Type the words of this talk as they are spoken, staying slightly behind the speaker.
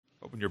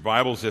Open your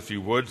Bibles, if you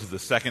would, to the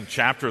second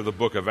chapter of the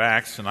book of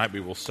Acts. Tonight we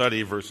will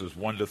study verses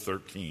 1 to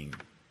 13.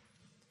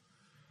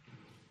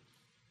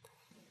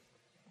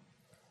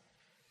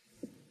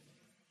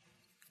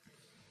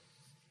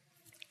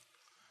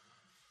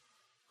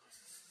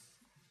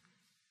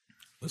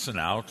 Listen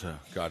now to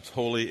God's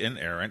holy,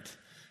 inerrant,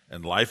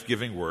 and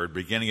life-giving word,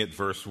 beginning at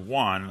verse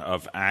 1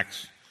 of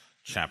Acts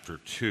chapter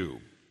 2.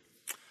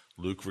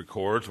 Luke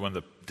records, when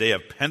the day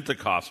of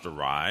Pentecost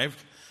arrived,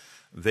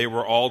 they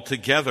were all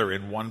together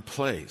in one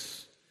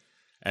place.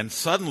 And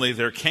suddenly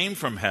there came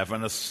from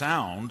heaven a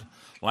sound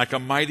like a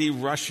mighty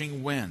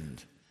rushing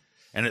wind,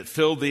 and it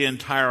filled the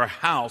entire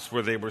house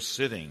where they were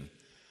sitting.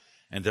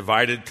 And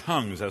divided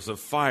tongues as of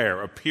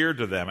fire appeared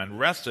to them and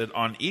rested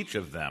on each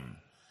of them.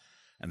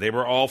 And they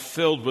were all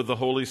filled with the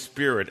Holy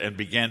Spirit and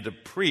began to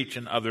preach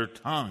in other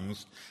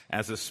tongues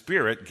as the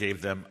Spirit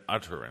gave them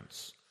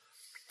utterance.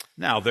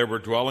 Now there were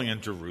dwelling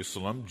in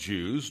Jerusalem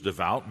Jews,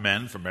 devout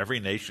men from every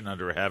nation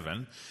under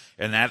heaven.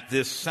 And at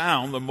this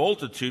sound the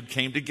multitude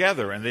came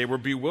together, and they were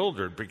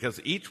bewildered,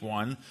 because each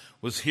one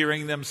was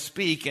hearing them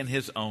speak in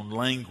his own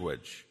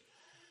language.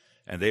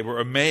 And they were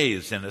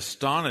amazed and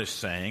astonished,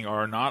 saying,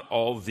 "Are not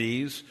all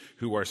these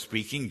who are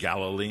speaking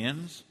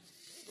Galileans?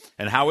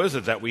 And how is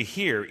it that we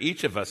hear,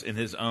 each of us in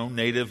his own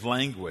native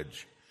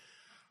language?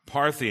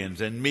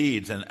 Parthians and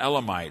Medes and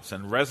Elamites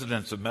and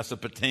residents of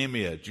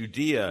Mesopotamia,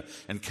 Judea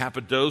and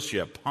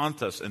Cappadocia,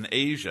 Pontus and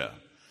Asia,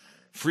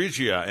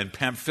 Phrygia and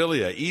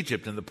Pamphylia,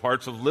 Egypt and the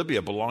parts of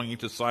Libya belonging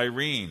to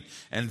Cyrene,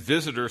 and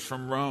visitors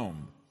from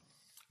Rome,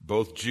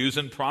 both Jews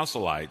and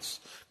proselytes,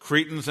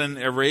 Cretans and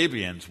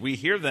Arabians. We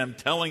hear them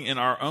telling in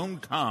our own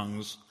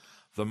tongues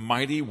the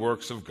mighty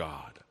works of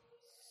God."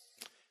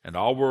 And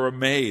all were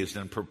amazed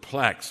and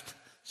perplexed,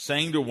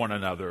 saying to one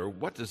another,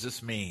 "What does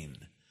this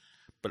mean?"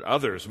 But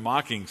others,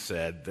 mocking,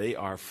 said, "They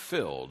are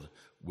filled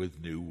with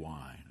new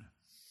wine."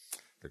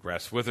 The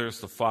grass withers,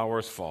 the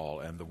flowers fall,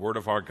 and the word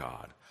of our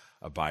God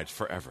abides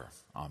forever.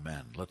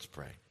 Amen. Let's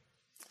pray.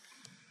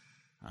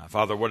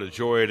 Father, what a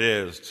joy it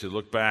is to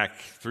look back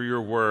through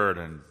your word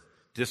and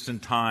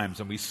distant times,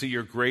 and we see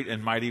your great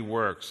and mighty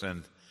works.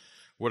 And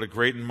what a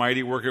great and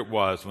mighty work it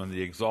was when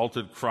the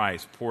exalted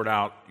Christ poured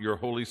out your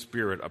Holy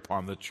Spirit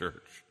upon the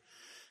church.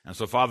 And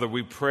so, Father,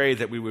 we pray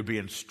that we would be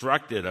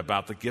instructed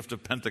about the gift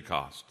of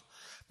Pentecost.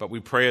 But we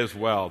pray as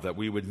well that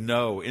we would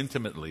know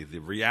intimately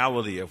the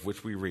reality of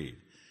which we read,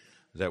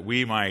 that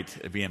we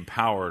might be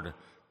empowered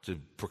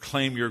to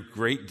proclaim your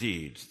great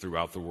deeds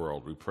throughout the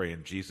world. We pray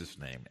in Jesus'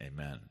 name,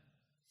 amen.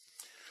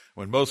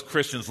 When most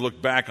Christians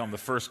look back on the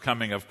first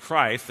coming of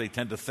Christ, they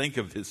tend to think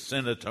of his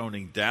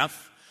sin-atoning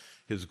death,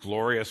 his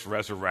glorious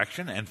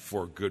resurrection, and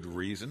for good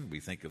reason. We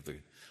think of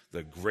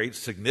the great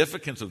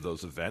significance of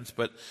those events,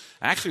 but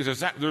actually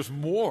there's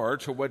more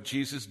to what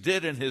Jesus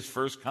did in his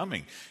first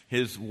coming.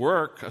 His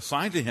work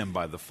assigned to him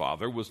by the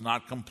Father was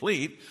not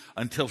complete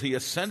until he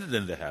ascended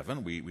into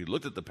heaven. We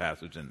looked at the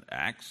passage in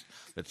Acts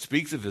that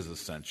speaks of his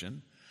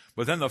ascension.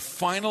 But then the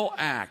final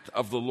act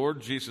of the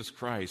Lord Jesus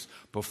Christ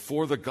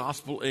before the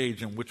gospel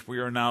age in which we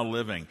are now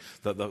living,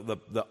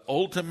 the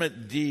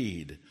ultimate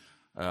deed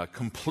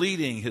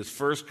completing his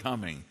first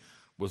coming,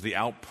 was the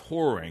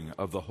outpouring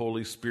of the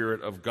Holy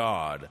Spirit of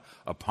God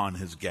upon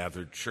his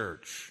gathered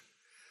church.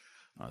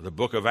 The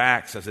book of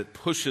Acts, as it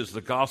pushes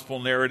the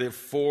gospel narrative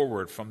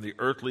forward from the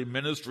earthly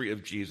ministry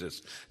of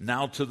Jesus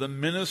now to the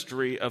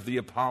ministry of the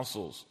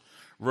apostles,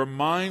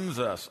 reminds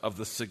us of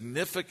the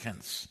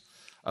significance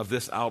of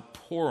this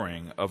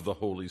outpouring of the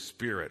Holy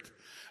Spirit.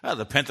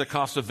 The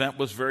Pentecost event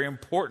was very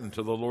important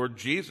to the Lord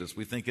Jesus.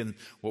 We think in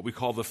what we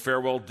call the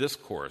farewell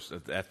discourse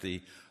at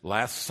the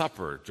Last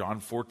Supper, John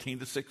 14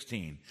 to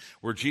 16,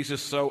 where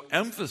Jesus so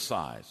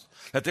emphasized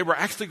that they were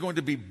actually going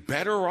to be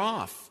better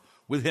off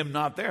with him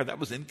not there. That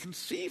was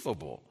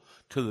inconceivable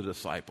to the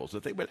disciples,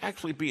 that they would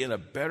actually be in a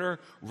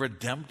better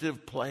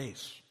redemptive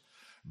place,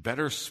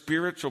 better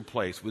spiritual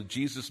place with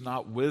Jesus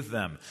not with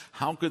them.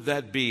 How could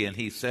that be? And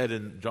he said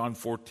in John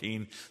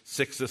 14,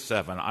 6 to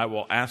 7, "I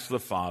will ask the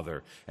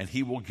Father, and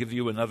he will give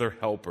you another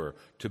helper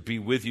to be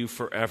with you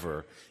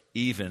forever,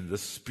 even the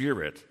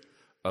Spirit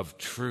of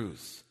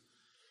truth."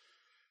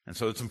 And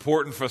so it's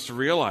important for us to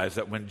realize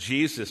that when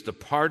Jesus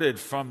departed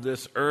from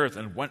this earth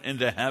and went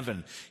into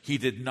heaven, he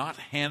did not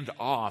hand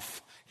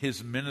off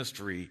his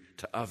ministry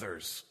to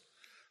others.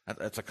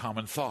 That's a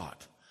common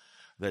thought.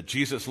 That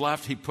Jesus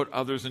left, he put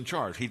others in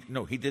charge. He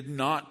did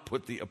not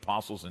put the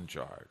apostles in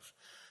charge.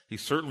 He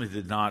certainly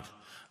did not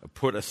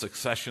put a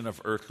succession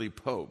of earthly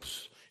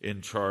popes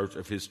in charge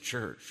of his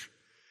church.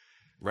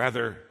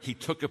 Rather, he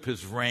took up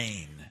his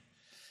reign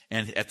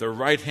and at the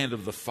right hand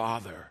of the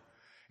Father,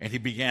 and he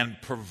began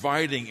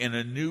providing in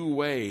a new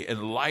way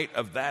in light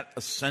of that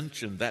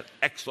ascension, that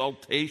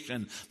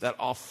exaltation, that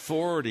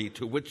authority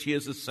to which he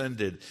has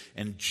ascended.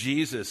 And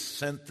Jesus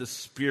sent the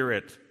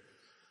Spirit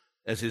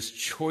as his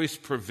choice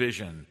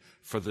provision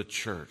for the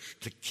church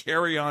to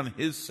carry on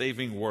his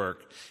saving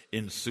work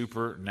in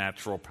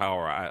supernatural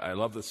power. I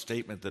love the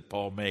statement that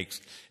Paul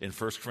makes in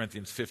 1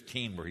 Corinthians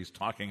 15, where he's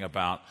talking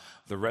about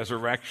the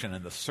resurrection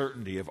and the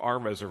certainty of our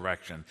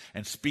resurrection.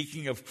 And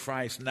speaking of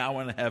Christ now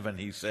in heaven,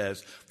 he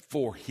says,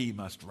 for he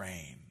must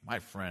reign. My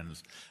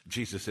friends,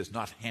 Jesus has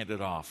not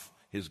handed off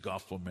his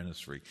gospel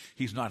ministry.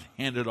 He's not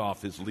handed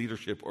off his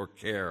leadership or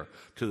care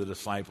to the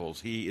disciples.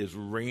 He is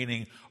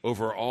reigning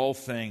over all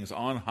things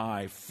on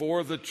high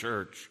for the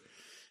church,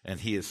 and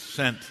he has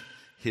sent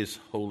his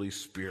Holy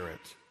Spirit.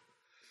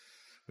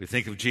 We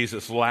think of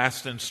Jesus'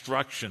 last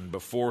instruction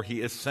before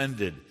he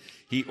ascended.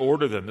 He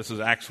ordered them, this is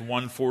Acts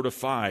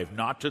 1:4-5,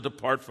 not to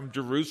depart from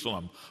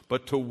Jerusalem,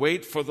 but to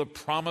wait for the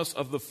promise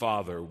of the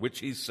Father, which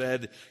he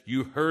said,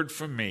 you heard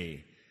from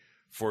me.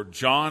 For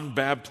John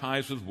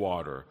baptized with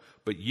water,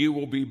 but you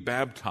will be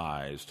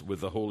baptized with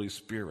the Holy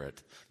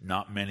Spirit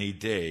not many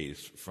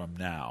days from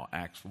now.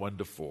 Acts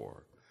 1-4.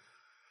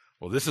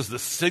 Well, this is the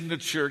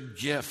signature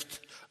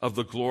gift of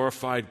the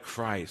glorified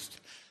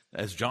Christ.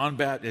 As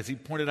he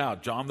pointed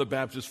out, John the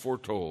Baptist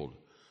foretold,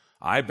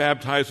 I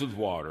baptize with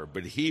water,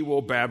 but he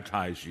will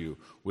baptize you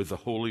with the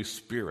Holy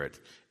Spirit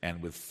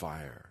and with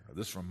fire.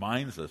 This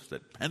reminds us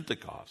that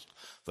Pentecost,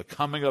 the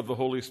coming of the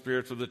Holy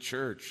Spirit to the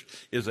church,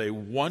 is a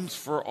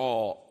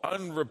once-for-all,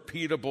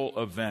 unrepeatable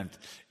event.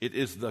 It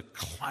is the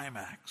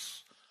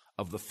climax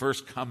of the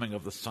first coming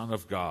of the Son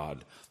of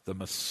God, the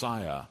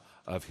Messiah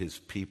of his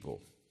people.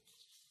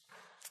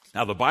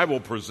 Now, the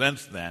Bible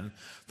presents then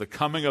the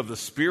coming of the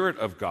Spirit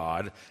of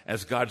God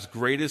as God's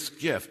greatest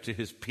gift to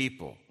his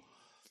people,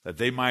 that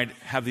they might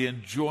have the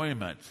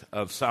enjoyment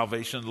of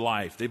salvation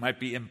life. They might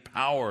be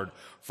empowered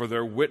for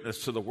their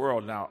witness to the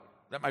world. Now,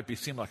 that might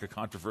seem like a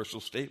controversial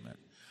statement.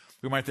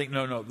 We might think,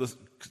 no,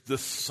 the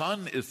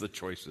Son is the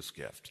choicest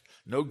gift.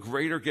 No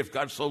greater gift.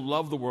 God so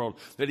loved the world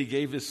that he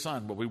gave his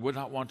Son, but we would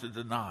not want to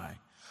deny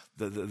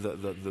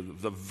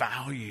the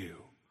value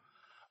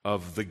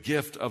of the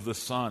gift of the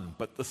Son.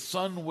 But the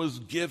Son was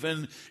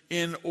given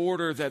in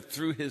order that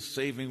through his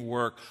saving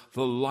work,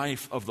 the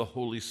life of the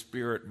Holy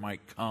Spirit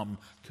might come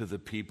to the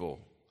people.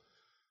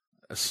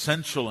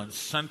 Essential and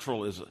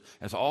central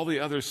as all the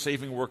other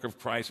saving work of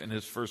Christ in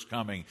his first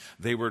coming,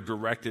 they were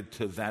directed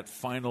to that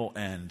final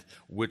end,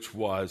 which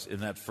was, in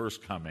that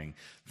first coming,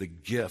 the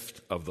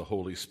gift of the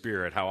Holy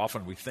Spirit. How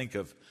often we think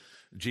of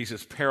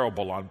Jesus'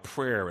 parable on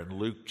prayer in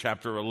Luke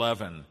chapter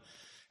 11,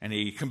 and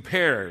he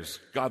compares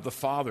God the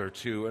Father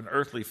to an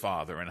earthly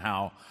father, and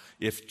how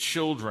if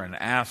children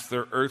ask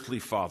their earthly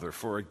father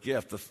for a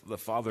gift, the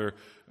father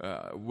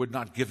would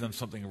not give them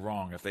something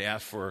wrong. If they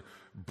asked for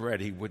bread,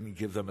 he wouldn't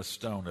give them a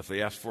stone. If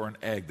they asked for an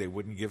egg, they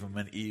wouldn't give them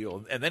an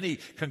eel. And then he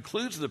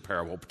concludes the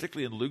parable,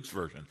 particularly in Luke's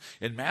version.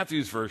 In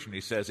Matthew's version,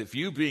 he says, if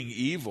you, being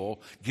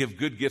evil, give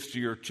good gifts to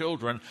your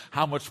children,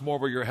 how much more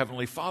will your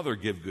heavenly Father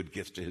give good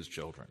gifts to his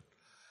children?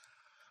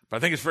 But I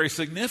think it's very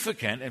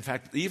significant. In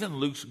fact, even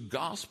Luke's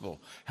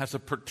gospel has a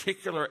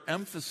particular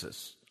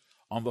emphasis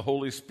on the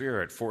Holy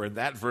Spirit. For in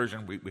that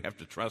version, we have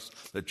to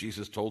trust that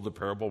Jesus told the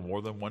parable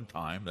more than one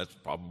time. That's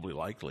probably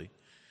likely.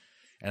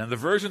 And in the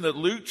version that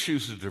Luke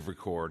chooses to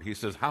record, he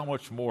says, how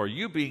much more,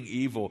 you being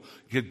evil,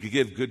 give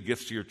good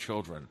gifts to your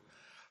children,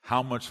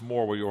 how much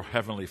more will your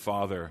heavenly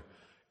Father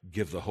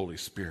give the Holy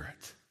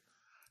Spirit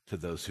to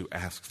those who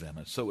ask them?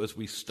 And so as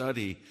we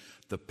study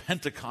the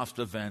Pentecost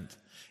event,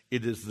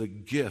 it is the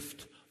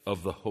gift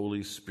of the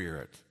Holy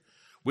Spirit,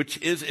 which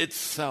is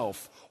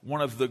itself one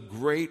of the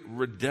great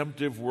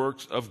redemptive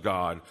works of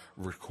God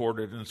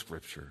recorded in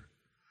Scripture,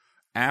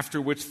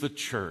 after which the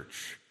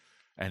church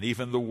and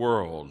even the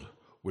world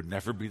would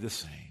never be the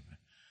same,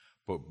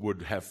 but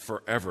would have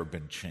forever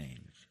been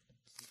changed.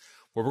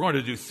 Well, we're going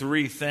to do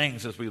three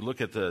things as we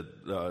look at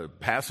the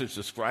passage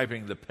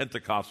describing the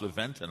Pentecost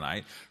event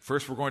tonight.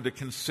 First, we're going to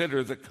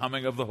consider the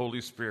coming of the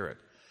Holy Spirit.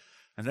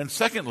 And then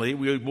secondly,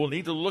 we will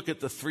need to look at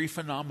the three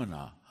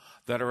phenomena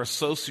that are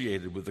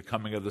associated with the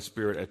coming of the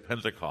Spirit at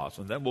Pentecost.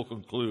 And then we'll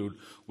conclude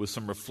with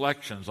some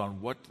reflections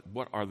on what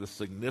are the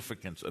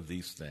significance of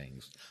these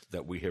things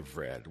that we have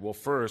read. Well,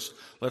 first,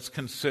 let's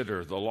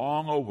consider the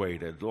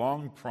long-awaited,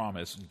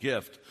 long-promised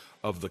gift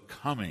of the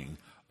coming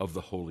of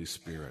the Holy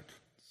Spirit.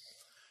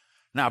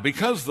 Now,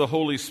 because the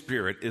Holy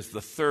Spirit is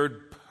the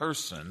third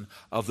person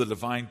of the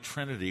divine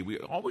Trinity, we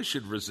always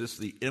should resist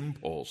the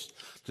impulse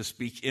to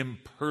speak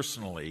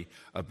impersonally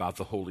about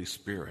the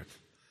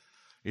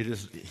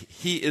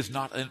He is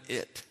not an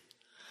it.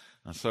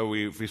 And so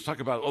if we talk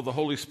about, the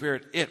Holy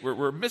Spirit,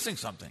 we're missing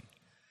something.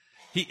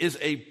 He is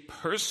a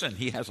person.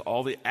 He has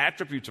all the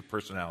attributes of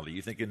personality.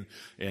 You think in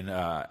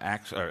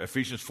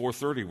Ephesians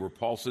 4:30, where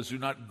Paul says, do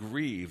not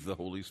grieve the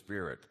Holy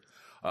Spirit.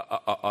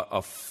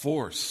 A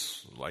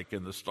force, like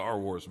in the Star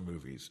Wars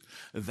movies,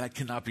 that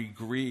cannot be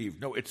grieved.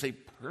 No, it's a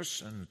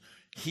person.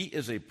 He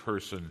is a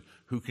person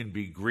who can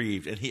be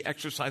grieved, and he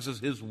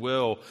exercises his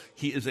will.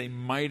 He is a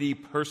mighty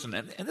person.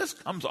 And this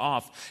comes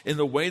off in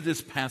the way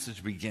this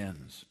passage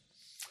begins.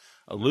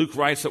 Luke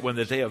writes that when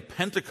the day of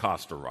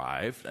Pentecost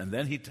arrived, and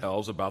then he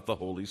tells about the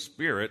Holy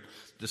Spirit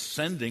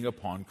descending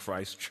upon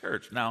Christ's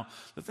church. Now,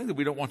 the thing that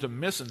we don't want to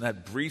miss in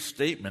that brief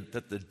statement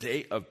that the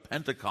day of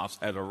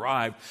Pentecost had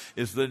arrived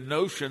is the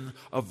notion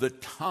of the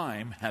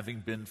time having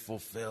been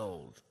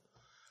fulfilled.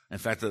 In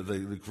fact,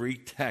 the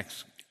Greek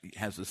text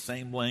has the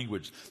same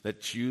language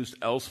that's used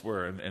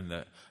elsewhere in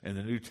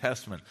the New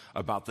Testament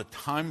about the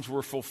times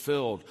were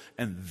fulfilled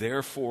and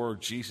therefore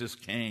Jesus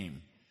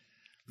came.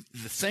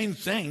 The same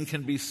thing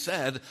can be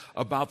said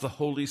about the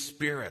Holy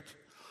Spirit.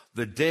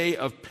 The day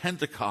of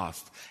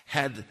Pentecost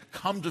had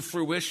come to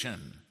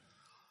fruition.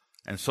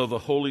 And so the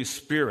Holy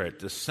Spirit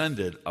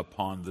descended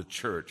upon the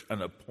church,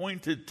 an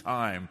appointed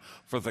time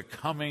for the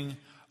coming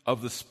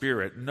of the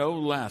Spirit, no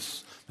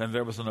less than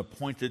there was an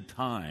appointed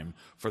time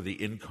for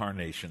the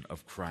incarnation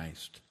of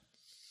Christ.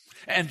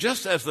 And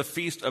just as the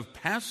feast of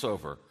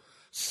Passover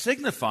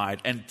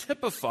signified and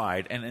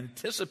typified and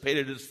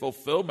anticipated its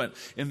fulfillment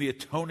in the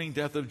atoning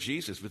death of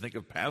Jesus. We think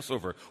of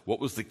Passover. What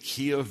was the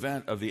key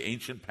event of the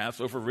ancient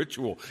Passover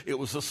ritual? It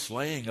was the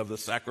slaying of the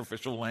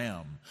sacrificial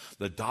lamb,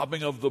 the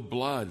daubing of the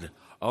blood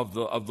of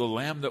the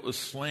lamb that was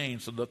slain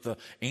so that the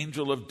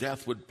angel of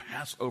death would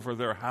pass over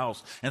their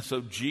house. And so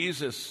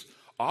Jesus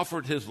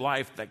offered his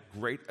life. That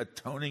great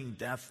atoning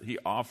death he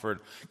offered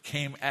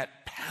came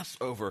at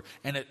Passover,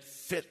 and it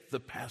fit the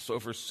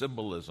Passover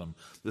symbolism.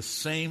 The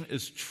same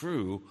is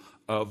true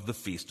of the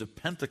Feast of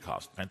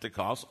Pentecost.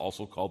 Pentecost,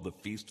 also called the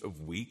Feast of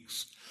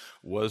Weeks,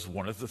 was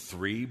one of the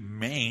three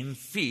main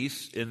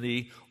feasts in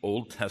the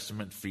Old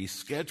Testament feast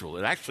schedule.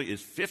 It actually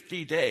is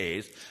 50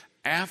 days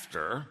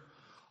after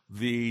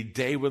the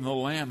day when the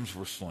lambs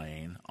were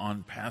slain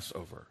on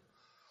Passover.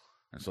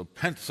 And so,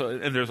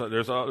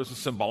 there's a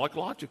symbolic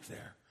logic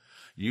there.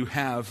 You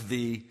have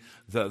the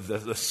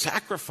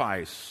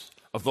sacrifice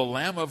of the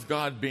Lamb of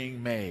God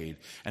being made,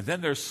 and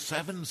then there's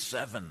 7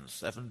 sevens,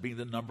 7 being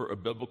the number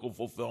of biblical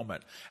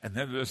fulfillment, and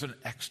then there's an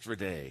extra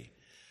day.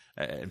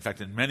 In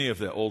fact, in many of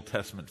the Old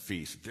Testament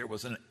feasts, there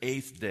was an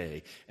 8th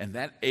day. And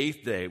that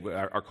 8th day,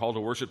 our call to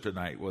worship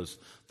tonight was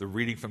the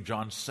reading from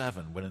John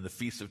 7, when in the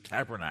Feast of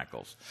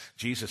Tabernacles,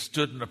 Jesus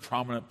stood in a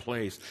prominent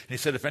place. And he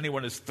said, if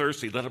anyone is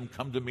thirsty, let him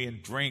come to me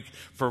and drink,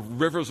 for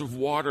rivers of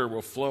water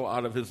will flow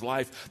out of his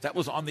life. That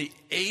was on the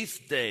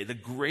 8th day,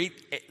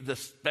 the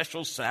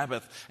special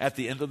Sabbath at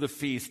the end of the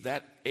feast.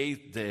 That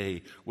 8th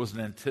day was an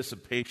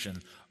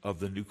anticipation of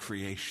the new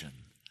creation,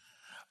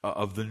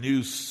 of the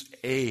new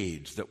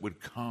age that would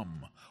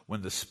come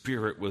when the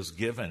Spirit was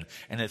given.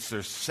 And it's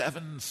their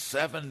 7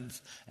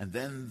 sevens and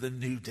then the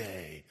new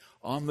day.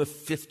 On the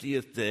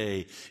 50th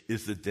day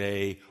is the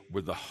day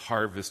where the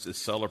harvest is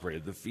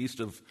celebrated. The Feast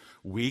of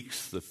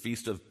Weeks, the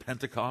Feast of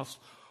Pentecost,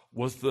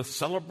 was the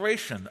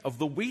celebration of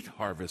the wheat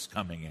harvest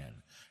coming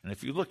in. And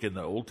if you look in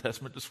the Old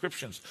Testament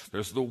descriptions,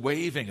 there's the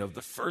waving of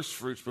the first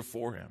fruits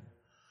before him.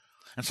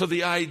 And so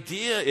the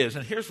idea is,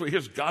 and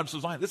here's God's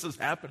design. This is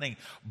happening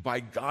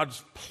by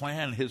God's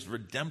plan, his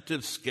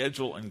redemptive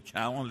schedule and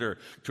calendar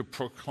to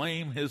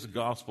proclaim his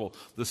gospel.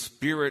 The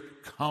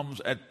Spirit comes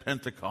at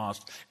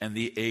Pentecost, and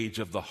the age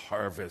of the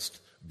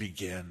harvest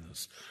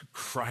begins.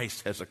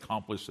 Christ has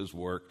accomplished his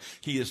work.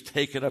 He has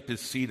taken up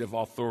his seat of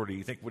authority.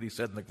 You think what he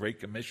said in the Great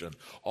Commission,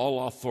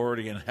 all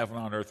authority in heaven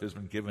and on earth has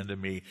been given to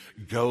me.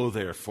 Go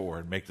therefore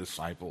and make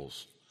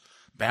disciples,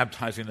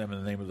 baptizing them in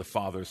the name of the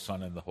Father,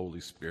 Son, and the Holy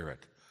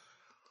Spirit.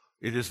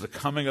 It is the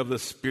coming of the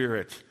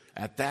Spirit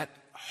at that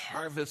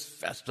harvest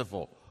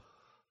festival,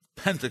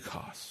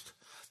 Pentecost,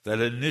 that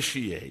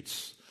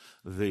initiates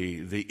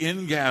the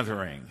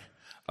ingathering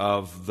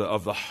of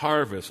the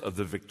harvest of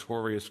the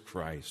victorious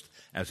Christ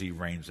as he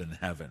reigns in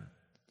heaven.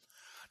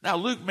 Now,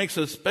 Luke makes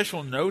a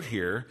special note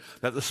here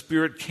that the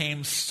Spirit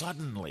came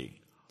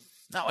suddenly.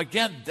 Now,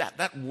 again,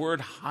 that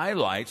word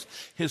highlights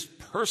his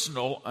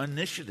personal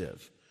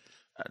initiative.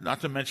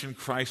 Not to mention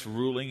Christ's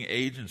ruling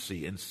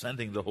agency in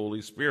sending the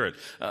Holy Spirit.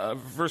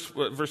 Verse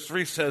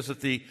 3 says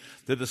that the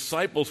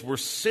disciples were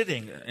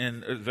sitting,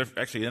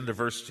 actually into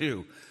verse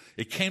 2.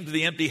 It came to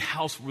the empty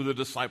house where the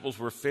disciples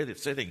were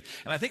sitting.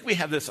 And I think we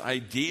have this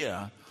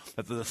idea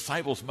that the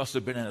disciples must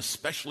have been in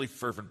especially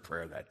fervent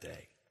prayer that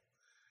day.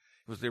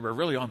 Because they were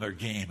really on their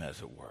game,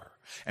 as it were.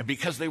 And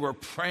because they were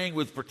praying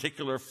with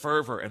particular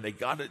fervor and they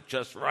got it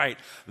just right,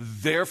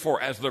 therefore,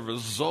 as the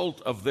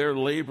result of their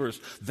labors,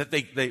 that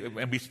they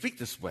and we speak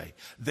this way,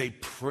 they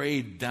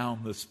prayed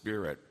down the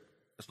Spirit.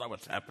 That's not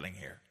what's happening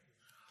here.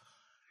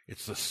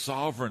 It's the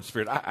sovereign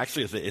Spirit.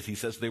 Actually, if he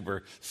says they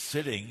were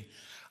sitting,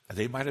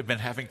 they might have been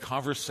having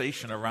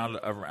conversation around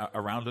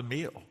a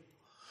meal.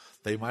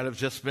 They might have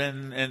just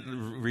been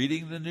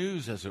reading the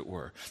news, as it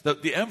were.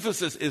 The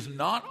emphasis is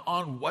not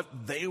on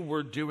what they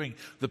were doing.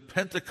 The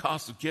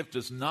Pentecost gift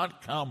does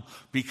not come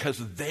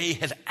because they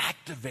had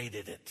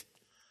activated it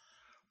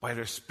by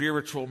their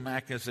spiritual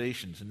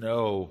machinations.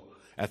 No,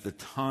 at the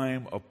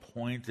time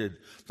appointed,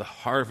 the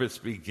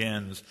harvest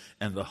begins,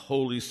 and the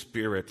Holy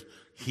Spirit,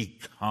 he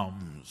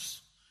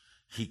comes.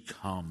 He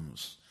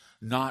comes,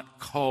 not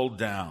called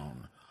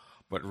down,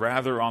 but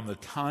rather on the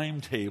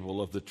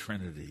timetable of the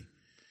Trinity.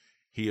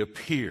 He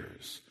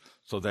appears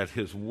so that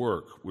his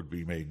work would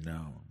be made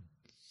known.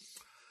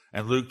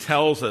 And Luke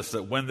tells us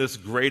that when this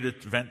great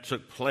event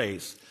took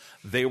place,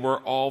 they were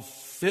all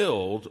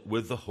filled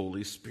with the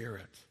Holy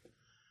Spirit.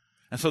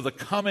 And so the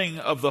coming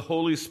of the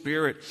Holy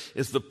Spirit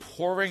is the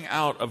pouring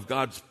out of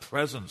God's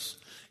presence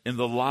in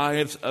the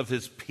lives of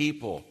his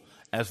people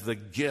as the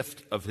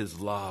gift of his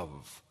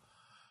love.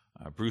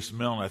 Bruce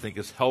Milne, I think,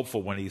 is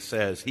helpful when he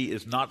says he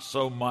is not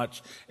so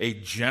much a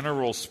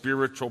general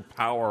spiritual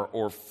power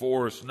or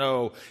force.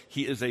 No,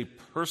 he is a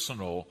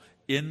personal,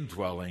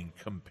 indwelling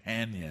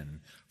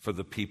companion for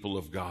the people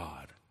of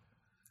God.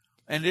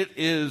 And it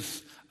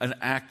is an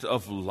act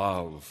of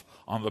love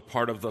on the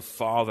part of the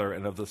Father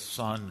and of the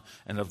Son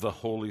and of the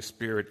Holy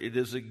Spirit. It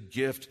is a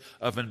gift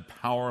of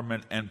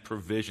empowerment and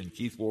provision.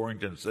 Keith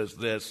Warrington says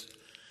this: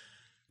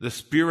 the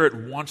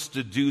Spirit wants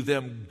to do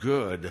them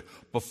good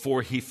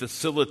before he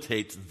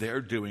facilitates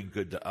their doing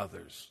good to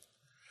others.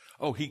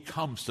 Oh, he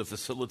comes to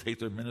facilitate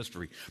their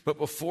ministry. But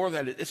before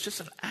that, it's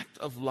just an act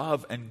of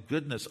love and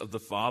goodness of the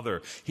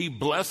Father. He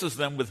blesses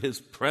them with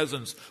his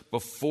presence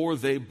before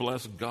they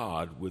bless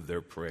God with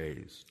their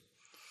praise.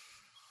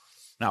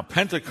 Now,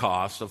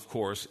 Pentecost, of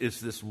course, is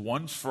this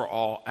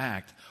once-for-all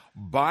act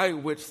by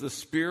which the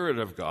Spirit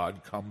of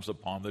God comes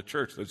upon the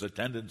church. There's a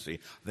tendency,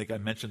 I think I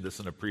mentioned this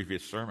in a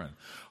previous sermon,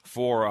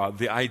 for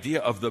the idea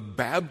of the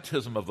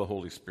baptism of the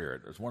Holy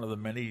Spirit. It's one of the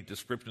many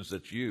descriptions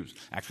that's used.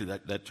 Actually,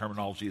 that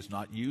terminology is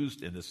not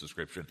used in this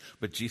description,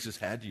 but Jesus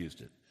had used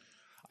it.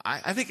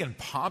 I think in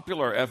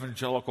popular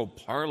evangelical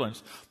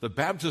parlance, the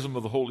baptism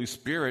of the Holy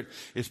Spirit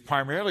is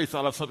primarily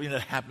thought of something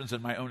that happens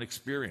in my own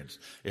experience.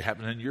 It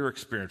happened in your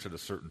experience at a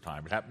certain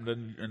time. It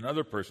happened in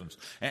other person's.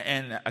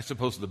 And I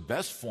suppose the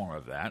best form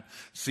of that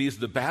sees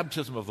the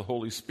baptism of the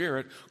Holy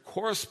Spirit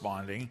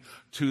corresponding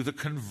to the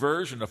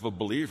conversion of a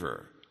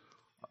believer.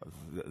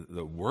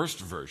 The worst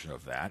version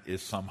of that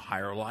is some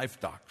higher life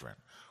doctrine,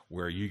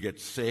 where you get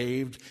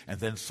saved, and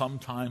then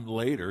sometime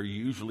later,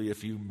 usually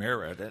if you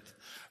merit it,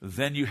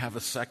 then you have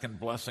a second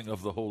blessing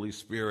of the Holy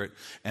Spirit,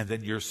 and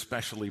then you're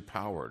specially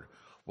powered.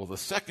 Well, the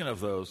second of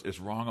those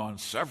is wrong on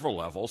several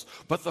levels,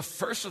 but the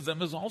first of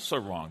them is also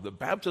wrong. The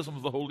baptism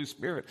of the Holy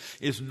Spirit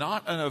is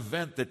not an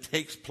event that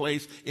takes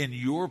place in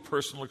your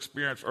personal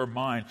experience or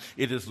mine.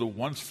 It is the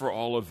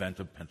once-for-all event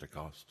of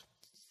Pentecost.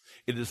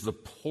 It is the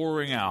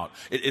pouring out.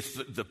 It's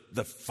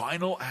the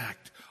final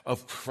act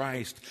of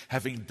Christ,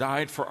 having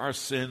died for our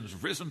sins,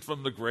 risen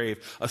from the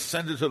grave,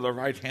 ascended to the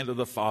right hand of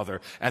the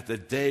Father. At the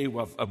day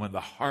when the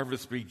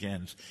harvest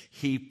begins,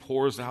 he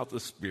pours out the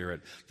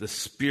Spirit. The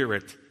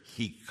Spirit,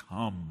 he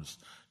comes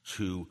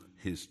to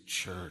his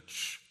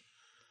church.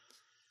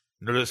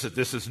 Notice that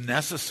this is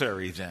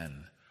necessary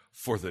then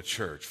for the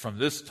church. From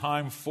this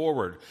time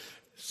forward,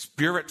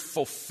 Spirit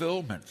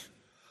fulfillment,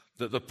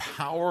 the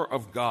power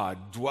of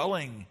God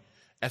dwelling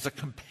as a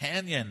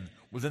companion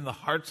within the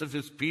hearts of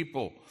his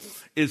people,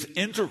 is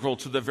integral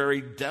to the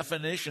very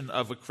definition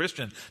of a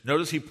Christian.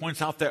 Notice he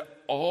points out that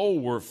all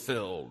were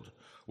filled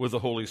with the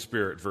Holy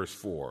Spirit, verse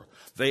 4.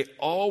 They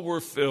all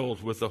were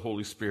filled with the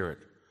Holy Spirit.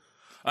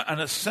 An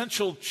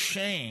essential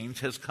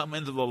change has come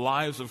into the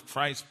lives of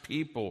Christ's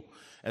people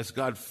as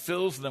God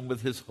fills them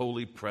with his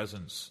holy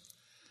presence.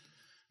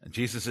 And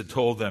Jesus had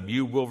told them,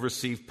 "You will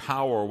receive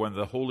power when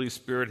the Holy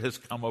Spirit has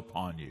come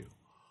upon you."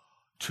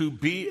 To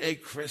be a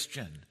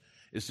Christian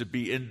is to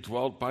be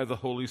indwelt by the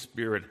Holy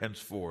Spirit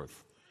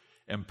henceforth,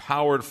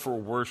 empowered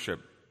for worship,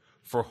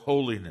 for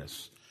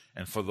holiness,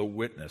 and for the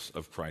witness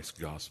of Christ's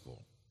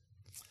gospel.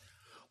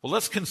 Well,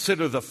 let's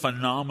consider the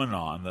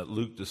phenomenon that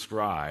Luke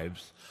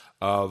describes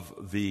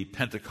of the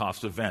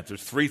Pentecost event.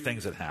 There's three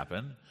things that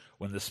happened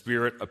when the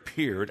Spirit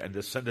appeared and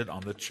descended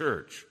on the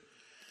church.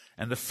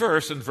 And the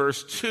first, in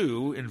verse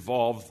 2,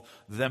 involved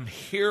them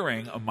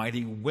hearing a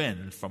mighty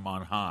wind from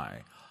on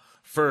high.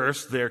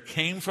 First, there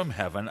came from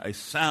heaven a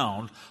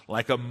sound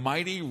like a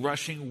mighty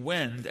rushing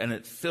wind, and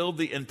it filled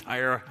the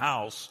entire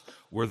house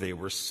where they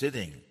were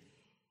sitting.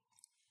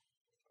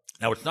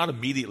 Now, it's not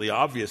immediately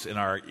obvious in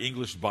our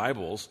English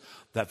Bibles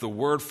that the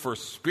word for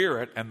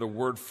spirit and the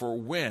word for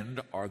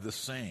wind are the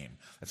same.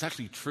 That's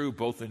actually true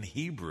both in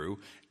Hebrew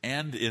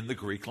and in the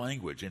Greek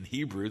language. In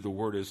Hebrew, the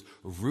word is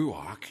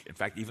ruach. In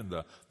fact, even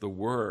the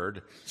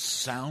word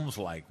sounds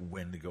like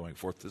wind going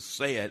forth. To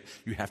say it,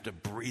 you have to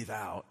breathe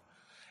out.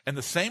 And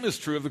the same is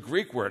true of the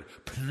Greek word,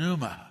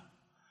 pneuma.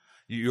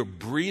 You're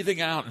breathing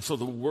out. And so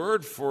the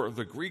word for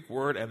the Greek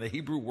word and the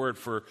Hebrew word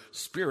for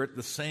spirit,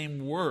 the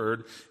same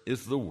word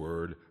is the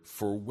word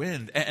for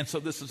wind. And so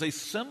this is a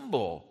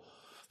symbol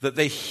that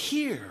they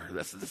hear.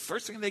 That's the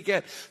first thing they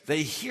get.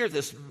 They hear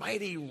this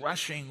mighty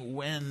rushing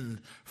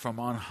wind from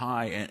on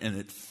high,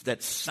 and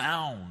that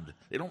sound.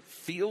 They don't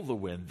feel the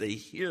wind. They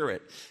hear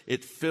it.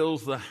 It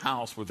fills the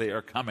house where they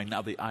are coming.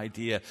 Now the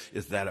idea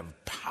is that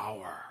of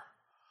power.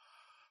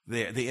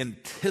 They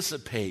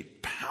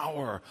anticipate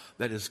power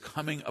that is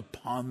coming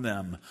upon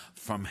them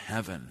from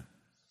heaven.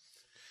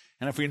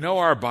 And if we know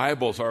our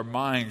Bibles, our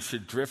minds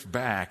should drift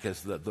back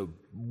as the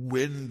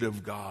wind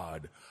of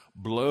God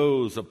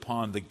blows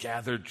upon the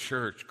gathered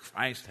church,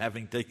 Christ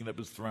having taken up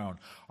his throne.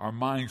 Our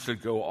minds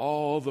should go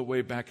all the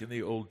way back in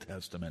the Old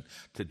Testament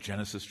to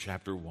Genesis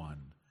chapter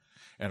 1.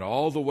 and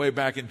all the way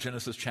back in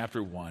Genesis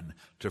chapter 1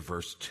 to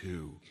verse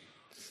 2.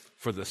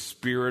 For the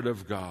Spirit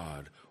of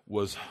God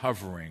was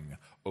hovering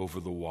over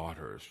the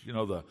waters. You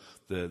know,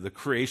 the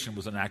creation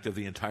was an act of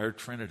the entire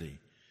Trinity.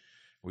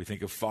 We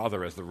think of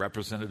Father as the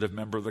representative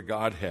member of the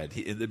Godhead.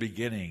 In the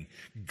beginning,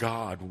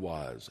 God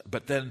was.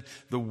 But then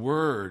the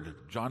Word,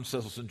 John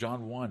says this in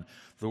John 1,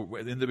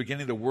 in the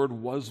beginning the Word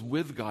was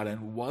with God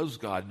and was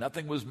God.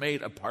 Nothing was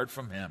made apart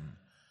from him.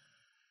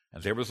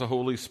 And there was the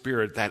Holy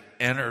Spirit, that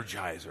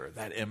energizer,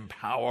 that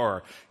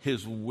empower,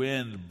 his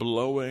wind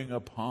blowing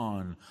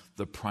upon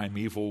the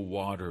primeval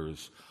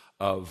waters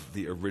of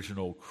the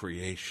original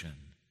creation.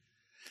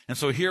 And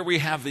so here we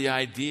have the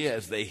idea,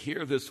 as they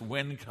hear this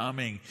wind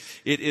coming,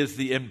 it is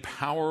the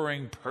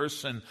empowering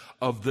person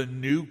of the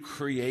new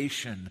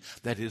creation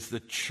that is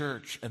the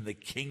church and the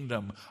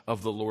kingdom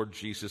of the Lord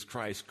Jesus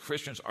Christ.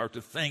 Christians are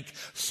to think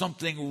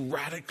something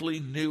radically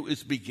new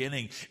is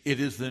beginning. It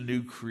is the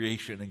new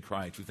creation in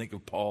Christ. We think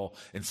of Paul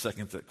in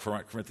 2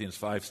 Corinthians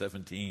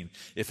 5:17.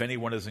 If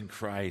anyone is in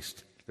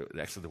Christ,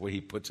 actually the way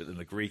he puts it in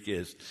the Greek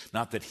is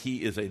not that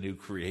he is a new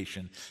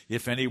creation.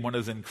 If anyone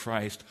is in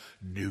Christ,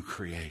 new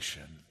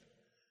creation.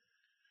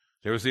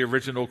 There was the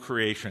original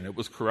creation. It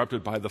was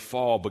corrupted by the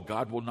fall, but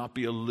God will not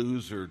be a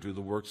loser to the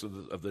works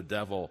of the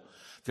devil.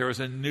 There is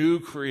a new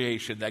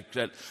creation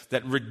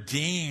that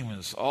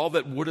redeems all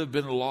that would have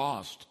been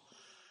lost.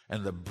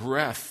 And the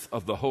breath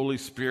of the Holy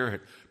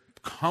Spirit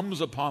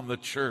comes upon the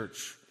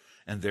church,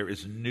 and there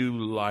is new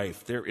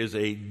life. There is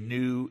a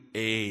new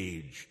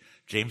age.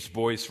 James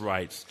Boyce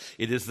writes,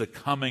 it is the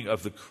coming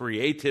of the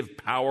creative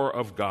power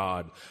of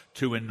God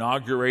to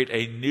inaugurate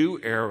a new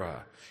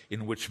era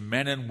in which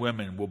men and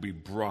women will be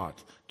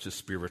brought to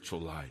spiritual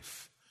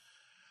life.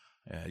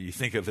 You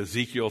think of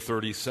Ezekiel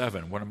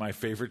 37, one of my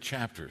favorite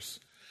chapters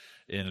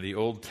in the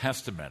Old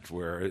Testament,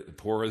 where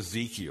poor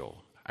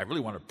Ezekiel, I really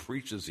want to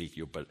preach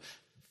Ezekiel, but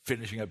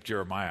finishing up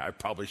Jeremiah, I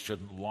probably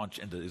shouldn't launch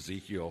into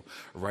Ezekiel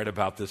right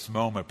about this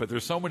moment. But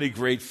there's so many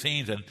great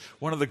scenes, and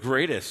one of the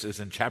greatest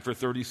is in chapter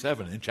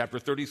 37. In chapter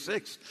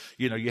 36,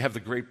 you have the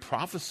great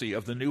prophecy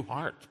of the new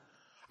heart.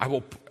 I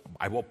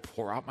will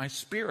pour out my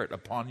Spirit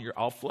upon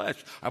all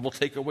flesh. I will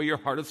take away your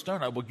heart of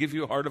stone. I will give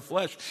you a heart of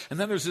flesh. And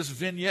then there's this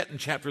vignette in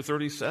chapter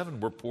 37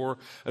 where poor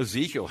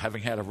Ezekiel,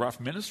 having had a rough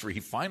ministry,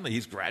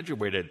 he's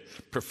graduated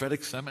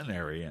prophetic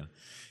seminary, and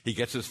he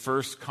gets his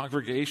first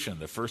congregation,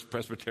 the First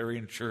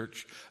Presbyterian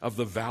Church of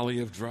the Valley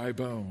of Dry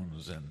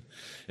Bones. And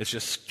it's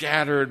just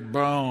scattered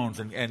bones.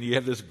 And you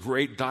have this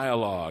great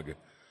dialogue.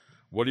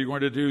 What are you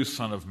going to do,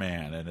 Son of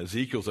Man? And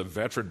Ezekiel's a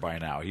veteran by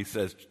now. He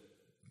says,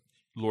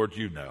 Lord,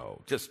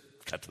 just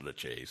cut to the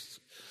chase.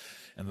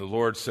 And the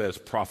Lord says,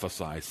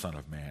 prophesy, Son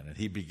of Man. And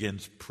he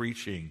begins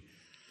preaching.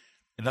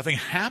 And nothing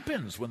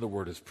happens when the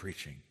word is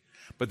preaching.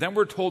 But then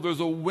we're told there's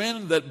a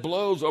wind that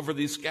blows over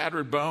these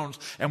scattered bones.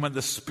 And when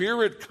the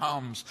Spirit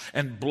comes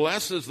and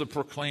blesses the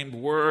proclaimed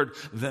word,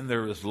 then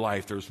there is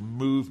life. There's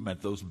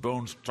movement. Those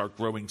bones start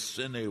growing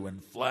sinew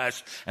and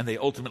flesh. And they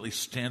ultimately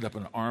stand up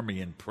an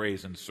army in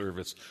praise and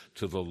service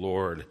to the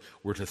Lord.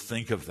 We're to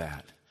think of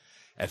that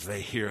as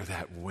they hear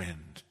that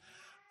wind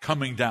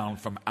coming down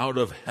from out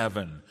of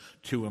heaven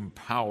to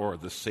empower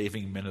the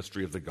saving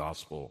ministry of the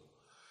gospel.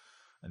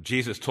 And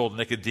Jesus told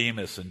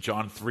Nicodemus in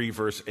John 3,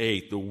 verse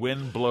 8, the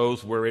wind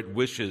blows where it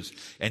wishes,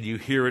 and you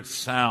hear its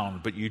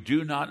sound, but you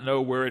do not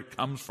know where it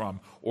comes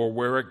from or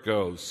where it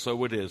goes.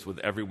 So it is with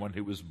everyone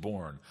who is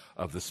born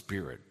of the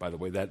Spirit. By the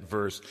way, that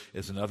verse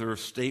is another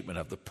statement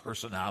of the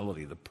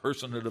personality, the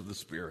personhood of the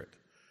Spirit.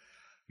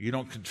 You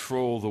don't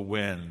control the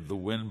wind. The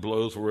wind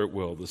blows where it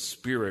will. The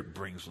Spirit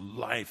brings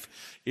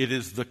life. It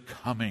is the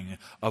coming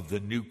of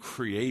the new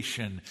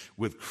creation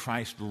with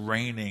Christ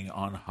reigning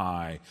on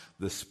high.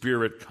 The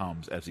Spirit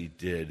comes as he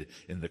did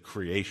in the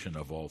creation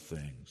of all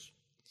things.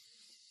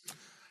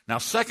 Now,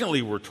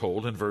 secondly, we're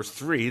told in verse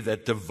 3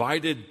 that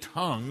divided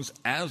tongues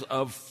as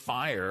of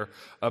fire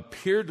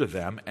appeared to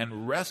them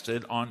and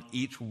rested on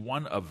each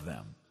one of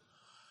them.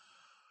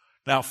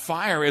 Now,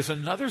 fire is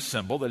another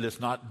symbol that is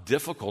not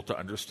difficult to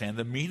understand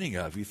the meaning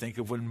of. You think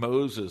of when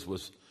Moses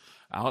was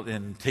out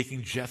and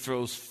taking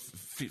Jethro's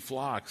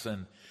flocks,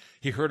 and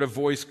he heard a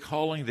voice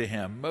calling to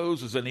him,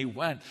 Moses, and he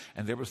went,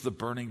 and there was the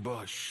burning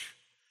bush.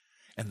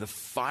 And the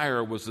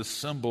fire was the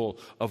symbol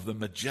of the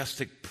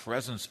majestic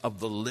presence of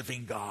the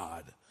living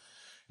God.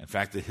 In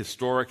fact, the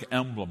historic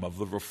emblem of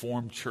the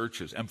Reformed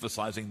churches,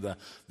 emphasizing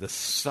the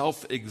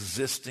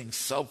self-existing,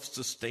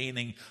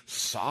 self-sustaining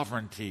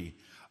sovereignty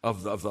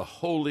of the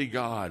holy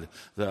God,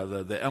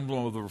 the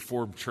emblem of the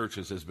Reformed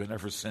churches has been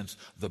ever since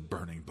the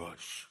burning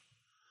bush.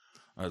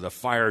 The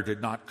fire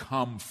did not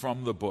come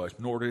from the bush,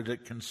 nor did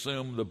it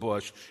consume the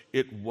bush.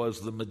 It was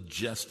the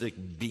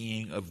majestic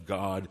being of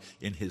God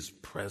in his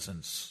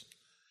presence.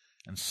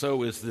 And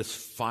so is this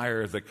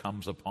fire that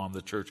comes upon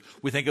the church.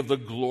 We think of the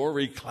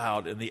glory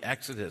cloud in the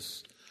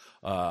Exodus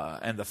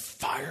and the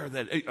fire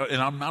and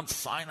on Mount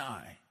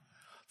Sinai.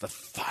 the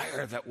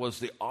fire that was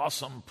the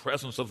awesome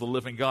presence of the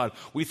living God.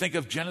 We think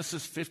of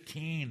Genesis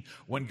 15,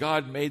 when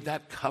God made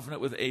that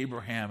covenant with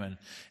Abraham,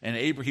 and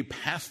he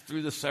passed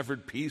through the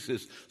severed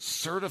pieces,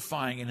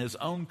 certifying in his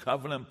own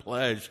covenant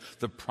pledge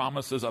the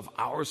promises of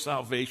our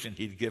salvation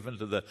he'd given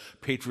to the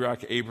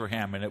patriarch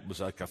Abraham, and it was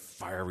like a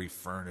fiery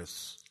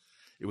furnace.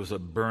 It was a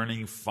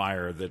burning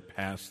fire that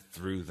passed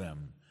through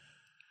them.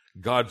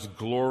 God's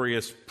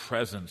glorious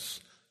presence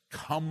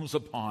comes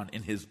upon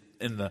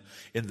in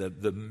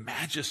the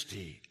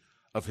majesty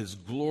of his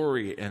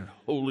glory and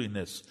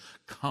holiness,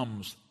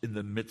 comes in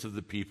the midst of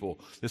the people.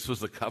 This was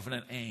the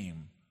covenant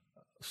aim,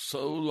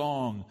 so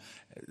long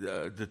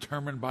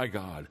determined by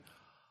God.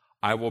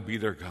 I will be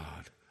their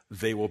God.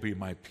 They will be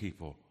my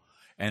people.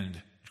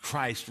 And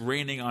Christ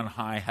reigning on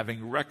high,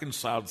 having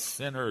reconciled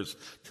sinners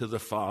to the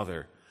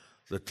Father,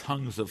 the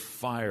tongues of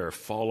fire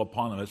fall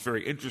upon them. It's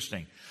very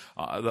interesting.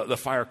 The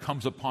fire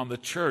comes upon the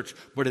church,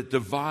 but it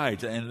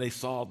divides, and they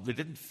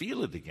didn't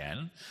feel it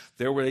again.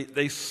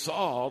 They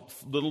saw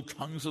little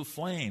tongues of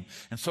flame.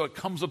 And so it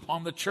comes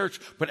upon the church,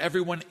 but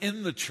everyone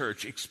in the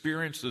church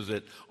experiences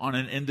it on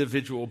an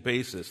individual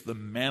basis, the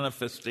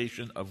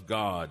manifestation of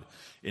God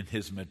in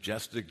his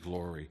majestic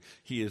glory.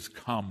 He has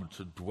come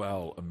to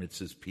dwell amidst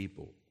his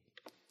people.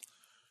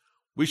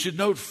 We should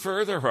note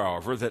further,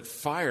 however, that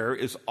fire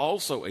is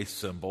also a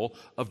symbol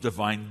of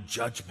divine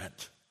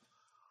judgment.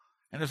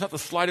 And there's not the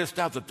slightest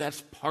doubt that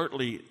that's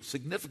partly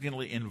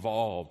significantly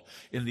involved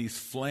in these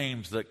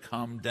flames that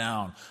come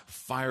down,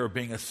 fire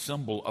being a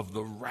symbol of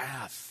the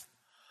wrath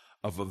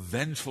of a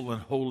vengeful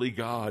and holy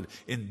God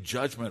in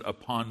judgment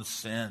upon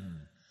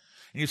sin.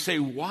 And you say,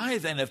 why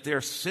then, if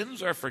their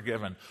sins are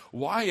forgiven,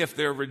 why, if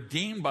they're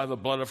redeemed by the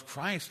blood of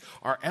Christ,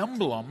 are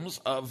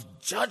emblems of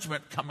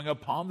judgment coming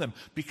upon them?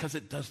 Because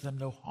it does them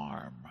no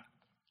harm.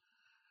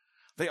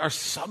 They are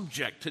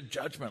subject to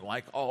judgment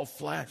like all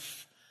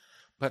flesh.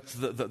 But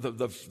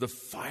the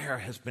fire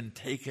has been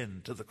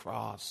taken to the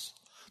cross.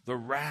 The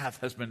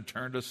wrath has been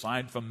turned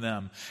aside from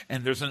them.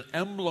 And there's an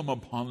emblem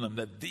upon them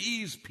that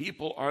these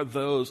people are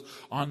those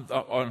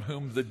on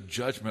whom the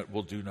judgment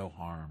will do no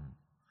harm.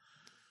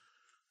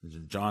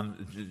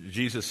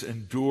 Jesus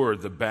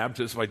endured the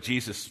baptism. Why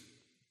Jesus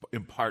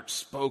in part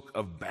spoke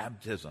of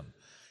baptism.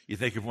 You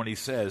think of when he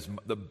says,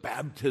 the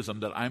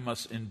baptism that I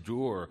must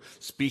endure,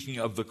 speaking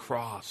of the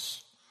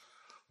cross.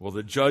 Well,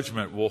 the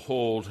judgment will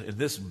hold, in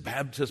this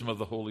baptism of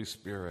the Holy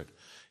Spirit,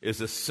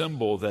 is a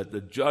symbol that the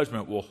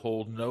judgment will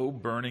hold no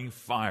burning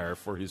fire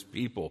for his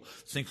people.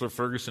 Sinclair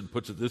Ferguson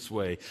puts it this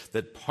way,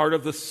 that part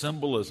of the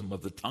symbolism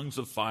of the tongues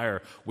of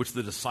fire which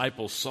the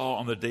disciples saw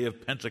on the day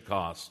of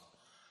Pentecost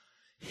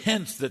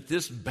hints that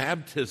this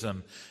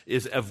baptism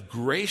is of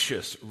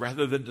gracious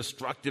rather than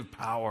destructive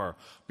power,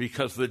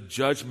 because the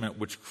judgment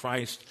which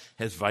Christ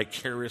has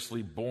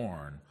vicariously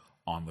borne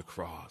on the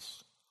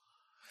cross.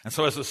 And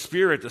so as the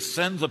Spirit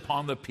descends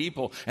upon the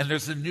people, and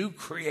there's a new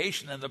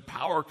creation and the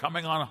power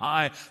coming on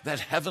high, that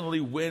heavenly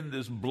wind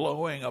is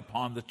blowing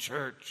upon the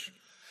church,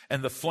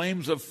 and the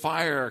flames of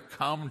fire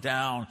come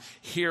down.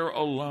 Here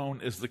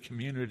alone is the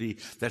community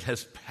that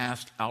has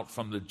passed out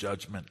from the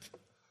judgment.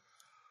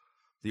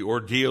 The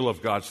ordeal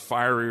of God's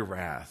fiery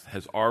wrath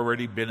has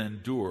already been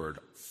endured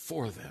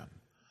for them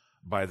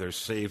by their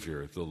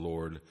Savior, the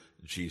Lord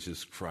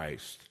Jesus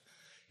Christ.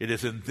 It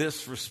is in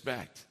this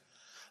respect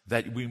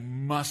that we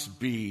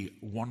must be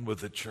one with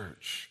the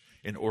church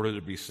in order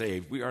to be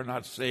saved. We are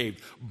not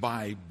saved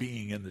by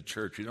being in the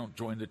church. You don't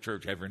join the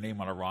church, have your name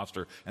on a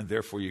roster, and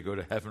therefore you go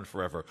to heaven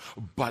forever.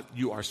 But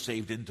you are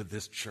saved into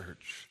this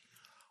church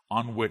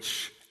on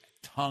which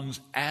tongues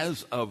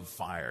as of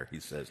fire, he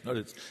says.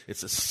 Notice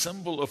it's a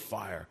symbol of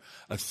fire,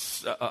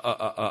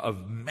 a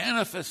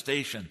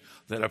manifestation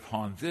that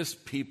upon this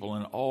people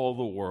and all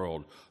the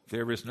world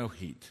there is no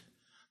heat,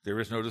 there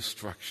is no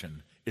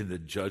destruction in the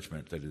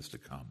judgment that is to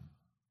come.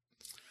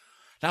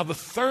 Now, the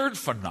third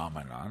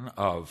phenomenon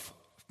of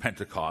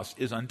Pentecost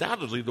is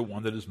undoubtedly the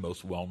one that is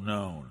most well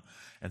known,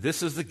 and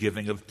this is the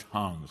giving of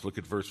tongues. Look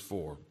at verse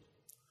 4.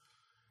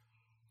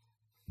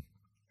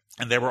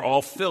 And they were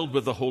all filled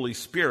with the Holy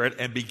Spirit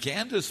and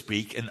began to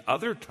speak in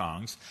other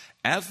tongues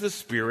as the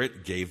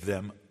Spirit gave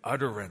them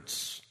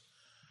utterance.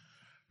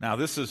 Now,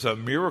 this is a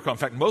miracle. In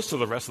fact, most of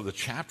the rest of the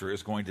chapter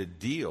is going to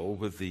deal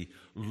with the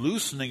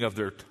loosening of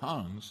their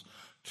tongues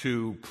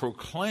to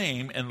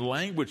proclaim in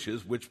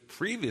languages which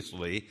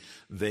previously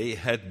they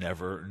had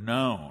never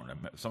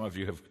known. Some of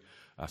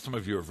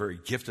you are very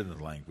gifted in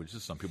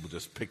languages. Some people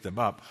just pick them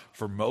up.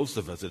 For most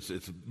of us,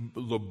 it's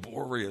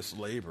laborious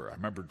labor. I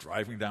remember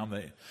driving down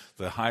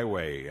the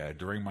highway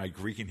during my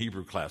Greek and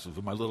Hebrew classes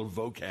with my little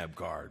vocab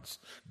cards,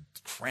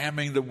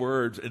 cramming the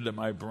words into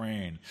my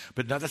brain.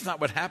 But no, that's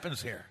not what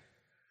happens here.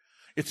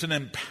 It's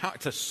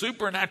a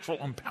supernatural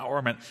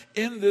empowerment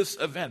in this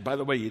event. By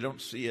the way, you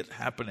don't see it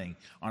happening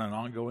on an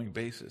ongoing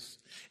basis.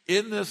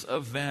 In this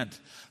event,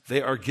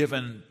 they are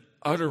given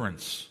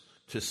utterance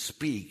to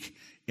speak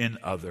in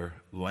other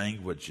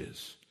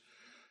languages.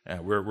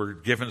 We're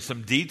given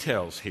some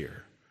details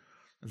here.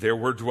 There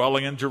were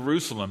dwelling in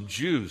Jerusalem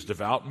Jews,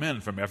 devout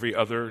men from every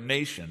other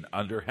nation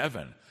under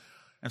heaven.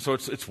 And so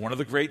it's one of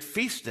the great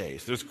feast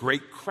days. There's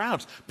great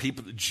crowds.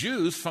 People,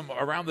 Jews from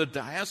around the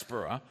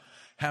diaspora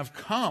have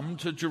come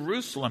to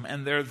Jerusalem,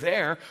 and they're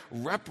there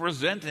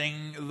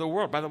representing the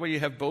world. By the way, you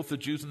have both the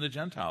Jews and the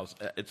Gentiles.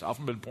 It's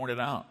often been pointed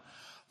out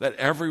that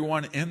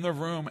everyone in the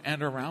room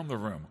and around the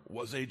room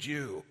was a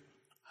Jew.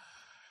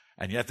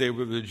 And yet they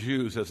were the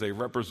Jews as they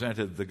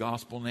represented the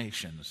gospel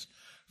nations.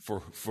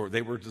 For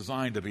they were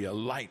designed to be a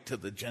light to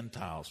the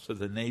Gentiles, to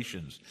the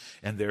nations,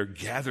 and they're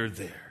gathered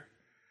there.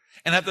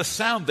 And at the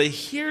sound, they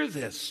hear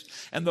this,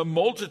 and the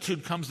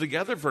multitude comes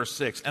together, verse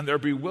 6, and they're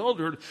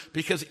bewildered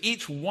because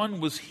each one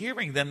was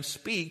hearing them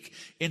speak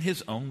in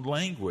his own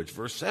language.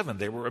 Verse 7,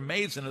 they were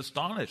amazed and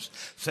astonished,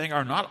 saying,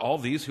 are not all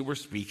these who were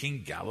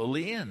speaking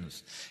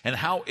Galileans? And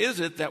how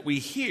is it that we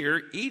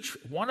hear each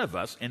one of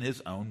us in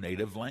his own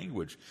native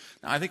language?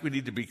 Now, I think we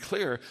need to be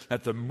clear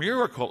that the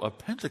miracle of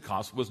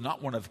Pentecost was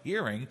not one of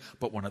hearing,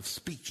 but one of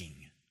speaking.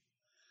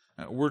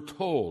 We're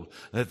told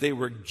that they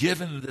were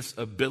given this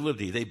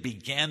ability. They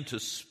began to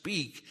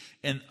speak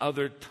in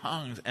other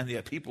tongues, and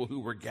the people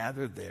who were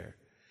gathered there.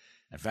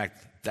 In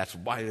fact, that's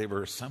why they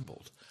were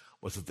assembled,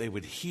 was that they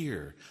would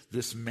hear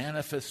this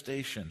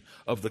manifestation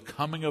of the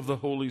coming of the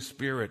Holy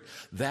Spirit,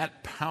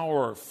 that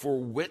power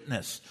for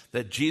witness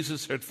that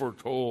Jesus had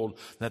foretold,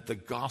 that the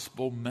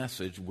gospel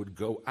message would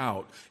go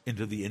out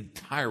into the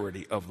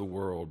entirety of the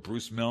world.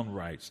 Bruce Milne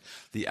writes,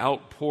 the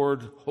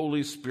outpoured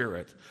Holy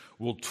Spirit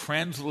will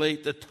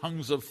translate the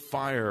tongues of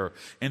fire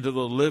into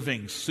the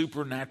living,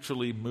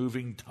 supernaturally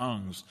moving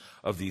tongues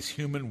of these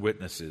human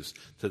witnesses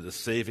to the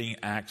saving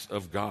acts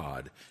of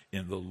God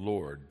in the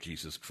Lord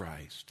Jesus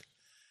Christ.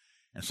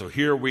 And so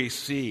here we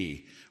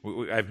see,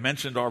 I've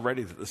mentioned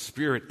already that the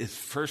Spirit is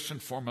first and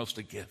foremost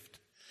a gift.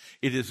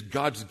 It is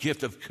God's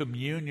gift of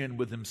communion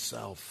with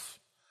himself.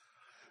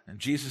 And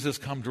Jesus has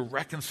come to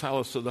reconcile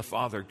us to the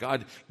Father.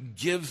 God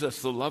gives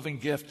us the loving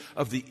gift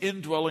of the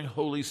indwelling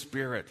Holy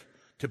Spirit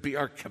to be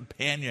our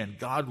companion,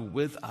 God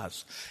with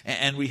us.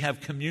 And we have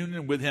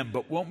communion with him.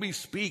 But when we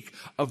speak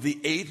of the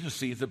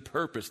agency, the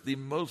purpose, the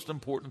most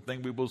important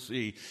thing we will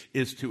see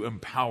is to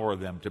empower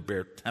them to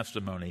bear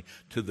testimony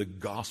to the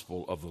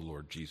gospel of the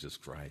Lord Jesus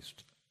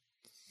Christ.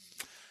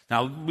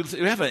 Now, we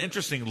have an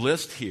interesting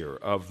list here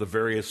of the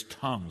various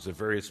tongues, the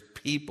various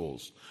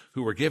peoples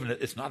who were given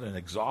it. It's not an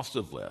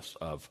exhaustive list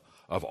of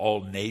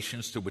all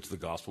nations to which the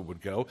gospel would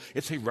go.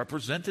 It's a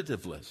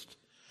representative list.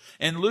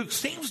 And Luke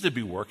seems to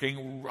be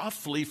working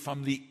roughly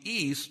from the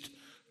east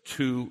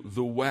to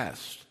the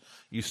west.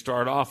 You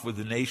start off with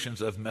the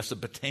nations of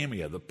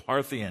Mesopotamia, the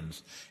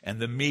Parthians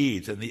and the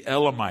Medes and the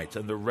Elamites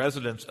and the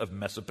residents of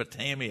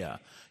Mesopotamia.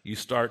 You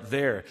start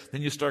there.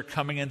 Then you start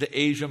coming into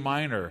Asia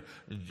Minor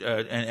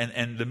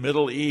and the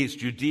Middle East,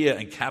 Judea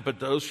and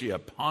Cappadocia,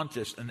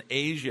 Pontus and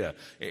Asia.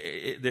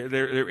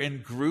 They're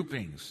in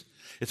groupings.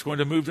 It's going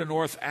to move to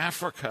North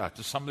Africa,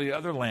 to some of the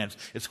other lands.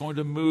 It's going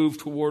to move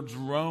towards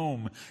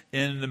Rome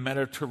in the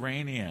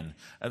Mediterranean.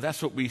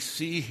 That's what we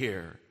see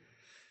here.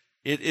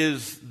 It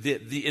is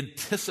the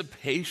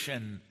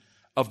anticipation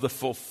of the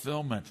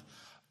fulfillment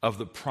of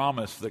the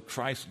promise that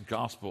Christ's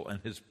gospel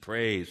and his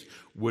praise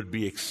would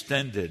be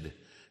extended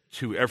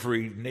to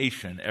every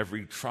nation,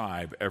 every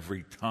tribe,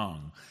 every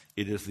tongue.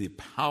 It is the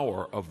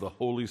power of the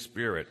Holy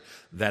Spirit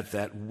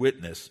that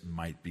witness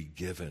might be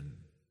given.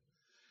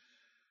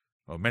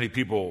 Well, many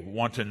people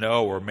want to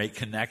know or make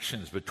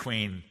connections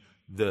between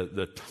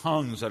the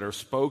tongues that are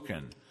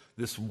spoken.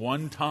 This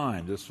one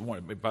time,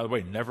 by the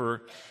way,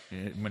 never,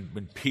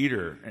 when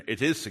Peter,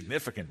 it is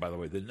significant, by the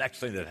way, the next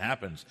thing that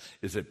happens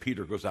is that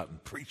Peter goes out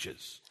and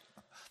preaches.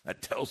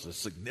 That tells the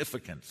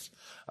significance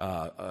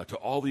to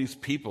all these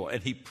people,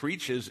 and he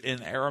preaches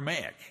in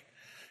Aramaic.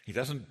 He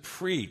doesn't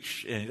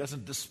preach and he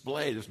doesn't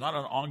display. There's not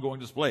an ongoing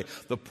display.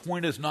 The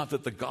point is not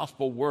that the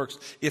gospel works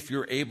if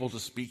you're able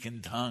to speak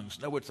in tongues.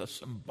 No, it's a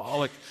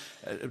symbolic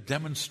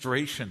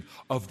demonstration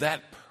of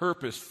that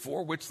purpose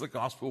for which the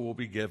gospel will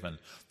be given,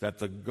 that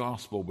the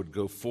gospel would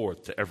go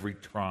forth to every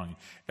tongue,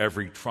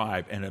 every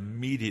tribe. And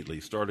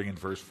immediately, starting in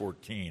verse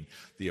 14,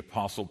 the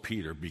Apostle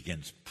Peter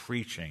begins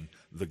preaching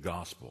the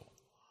gospel.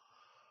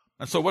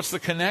 And so what's the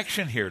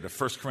connection here to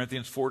 1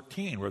 Corinthians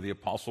 14, where the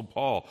Apostle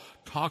Paul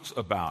talks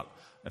about,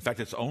 in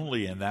fact, it's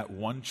only in that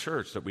one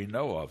church that we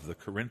know of, the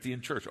Corinthian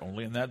church,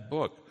 only in that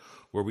book,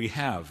 where we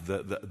have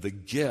the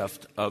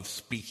gift of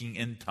speaking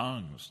in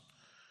tongues.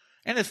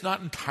 And it's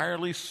not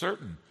entirely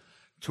certain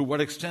to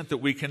what extent that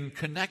we can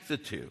connect the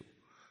two.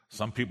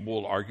 Some people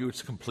will argue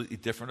it's a completely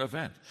different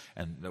event.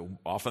 And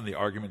often the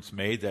argument's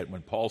made that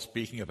when Paul's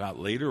speaking about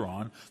later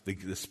on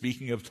the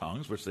speaking of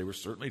tongues, which they were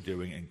certainly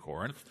doing in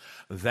Corinth,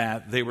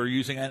 that they were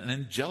using an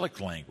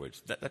angelic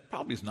language. That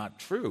probably is not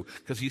true,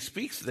 because he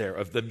speaks there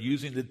of them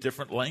using the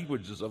different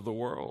languages of the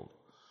world.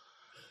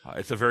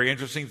 It's a very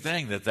interesting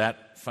thing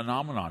that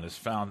phenomenon is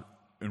found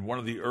in one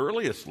of the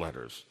earliest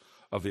letters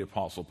of the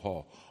Apostle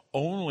Paul,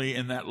 only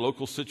in that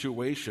local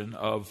situation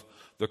of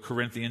the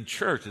Corinthian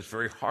church. It's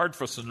very hard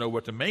for us to know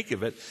what to make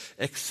of it,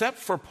 except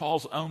for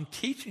Paul's own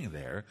teaching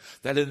there,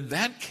 that in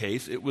that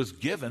case it was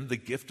given, the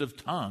gift of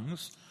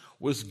tongues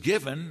was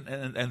given,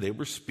 and they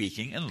were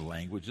speaking in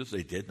languages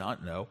they did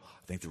not know.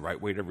 I think the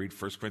right way to read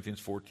 1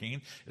 Corinthians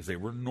 14 is they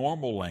were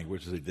normal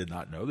languages they did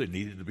not know. They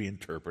needed to be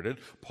interpreted.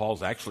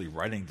 Paul's actually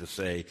writing to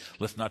say,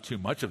 let's not too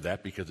much of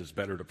that, because it's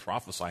better to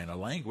prophesy in a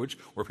language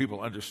where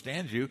people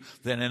understand you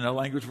than in a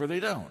language where they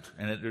don't.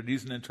 And it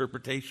needs an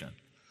interpretation.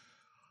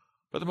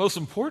 But the most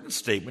important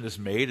statement is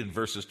made in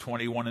verses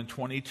 21 and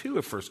 22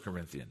 of 1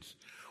 Corinthians,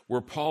 where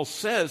Paul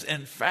says,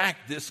 in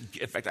fact,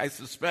 I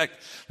suspect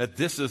that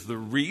this is the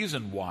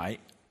reason why,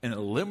 in a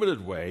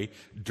limited way,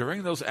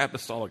 during those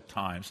apostolic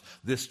times,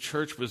 this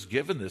church was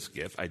given this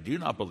gift. I do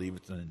not believe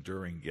it's an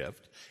enduring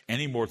gift,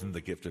 any more than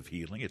the gift of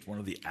healing. It's one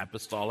of the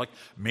apostolic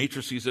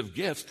matrices of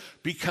gifts,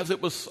 because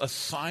it was a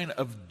sign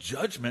of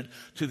judgment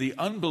to the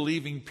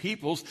unbelieving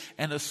peoples,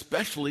 and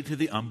especially to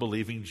the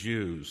unbelieving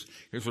Jews.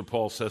 Here's what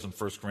Paul says in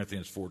 1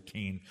 Corinthians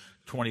 14,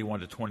 21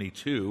 to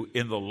 22.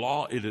 In the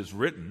law it is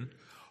written,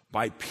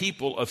 by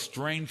people of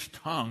strange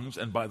tongues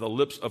and by the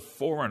lips of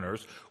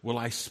foreigners will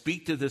I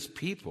speak to this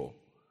people.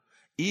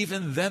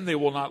 Even then they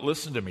will not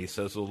listen to me,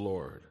 says the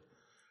Lord.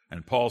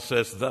 And Paul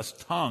says, thus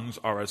tongues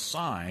are a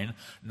sign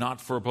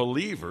not for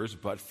believers,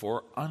 but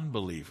for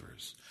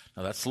unbelievers.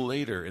 Now that's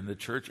later in the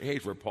church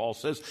age, where Paul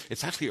says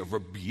it's actually a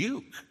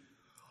rebuke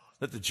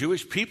that the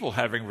Jewish people,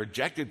 having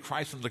rejected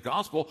Christ and the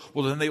gospel,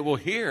 well, then they will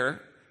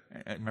hear.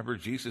 Remember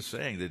Jesus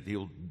saying that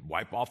he'll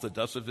wipe off the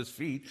dust of his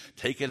feet,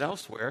 take it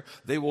elsewhere.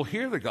 They will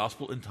hear the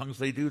gospel in tongues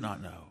they do not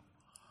know.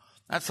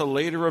 That's a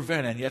later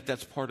event, and yet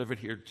that's part of it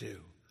here too.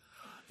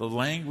 The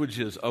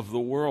languages of the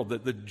world,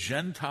 that the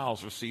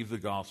Gentiles receive the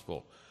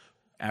gospel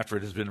after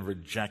it has been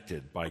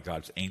rejected by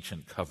God's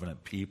ancient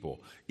covenant people,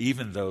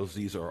 even though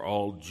these are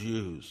all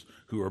Jews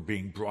who are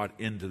being brought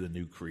into the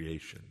new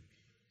creation.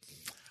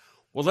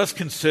 Well, let's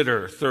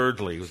consider,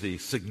 thirdly, the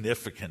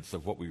significance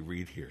of what we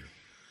read here.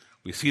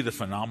 We see the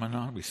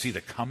phenomenon. We see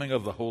the coming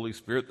of the Holy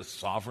Spirit, the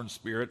sovereign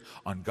Spirit,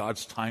 on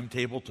God's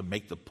timetable to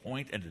make the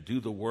point and to do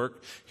the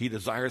work He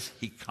desires.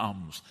 He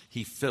comes.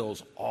 He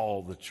fills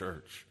all the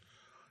church.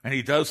 And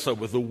He does so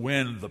with the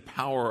wind, the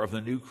power of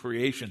the new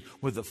creation,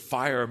 with the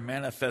fire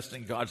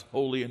manifesting God's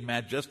holy and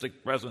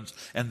majestic presence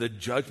and the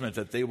judgment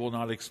that they will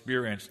not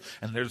experience.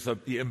 And there's the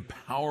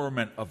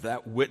empowerment of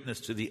that witness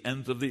to the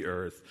ends of the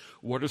earth.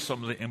 What are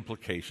some of the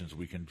implications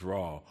we can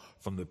draw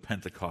from the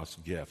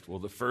Pentecost gift? Well,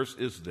 the first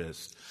is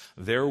this.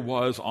 There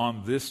was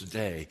on this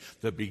day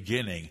the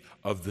beginning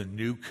of the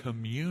new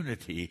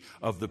community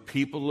of the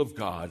people of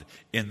God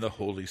in the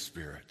Holy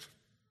Spirit.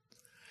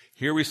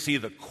 Here we see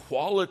the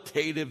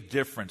qualitative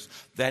difference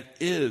that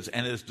is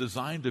and is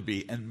designed to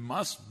be and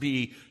must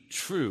be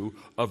true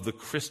of the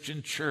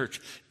Christian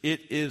church. It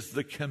is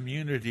the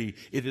community,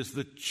 it is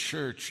the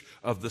church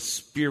of the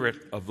Spirit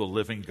of the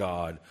living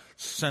God,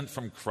 sent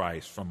from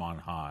Christ from on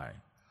high.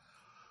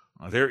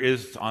 There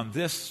is on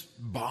this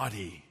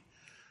body,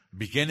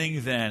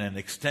 beginning then and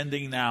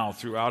extending now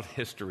throughout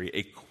history,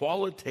 a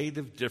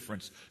qualitative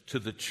difference to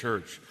the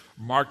church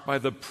marked by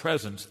the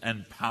presence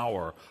and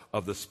power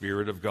of the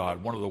Spirit of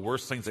God. One of the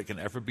worst things that can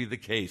ever be the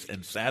case,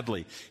 and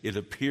sadly, it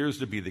appears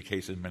to be the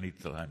case in many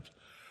times,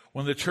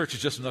 when the church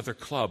is just another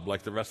club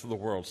like the rest of the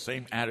world,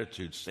 same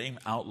attitude, same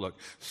outlook,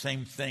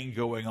 same thing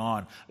going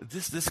on.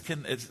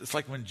 It's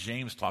like when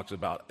James talks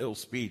about ill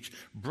speech.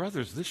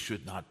 Brothers, this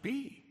should not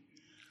be.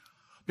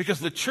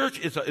 Because the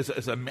church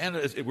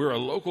we're a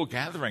local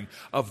gathering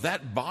of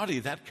that body,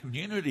 that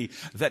community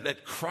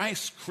that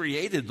Christ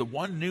created, the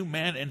one new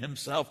man in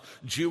himself,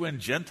 Jew and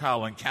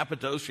Gentile and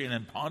Cappadocian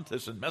and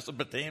Pontus and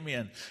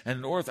Mesopotamian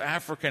and North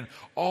African,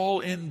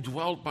 all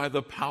indwelt by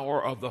the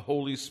power of the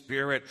Holy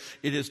Spirit.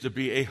 It is to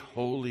be a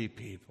holy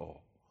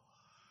people.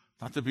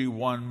 Not to be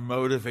one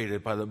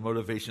motivated by the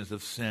motivations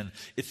of sin.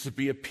 It's to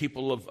be a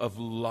people of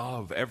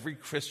love. Every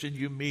Christian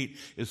you meet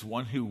is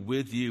one who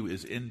with you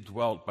is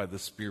indwelt by the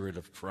Spirit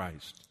of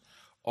Christ.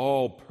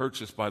 All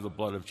purchased by the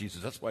blood of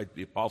Jesus. That's why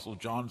the Apostle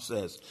John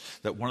says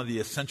that one of the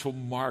essential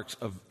marks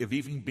of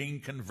even being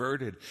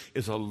converted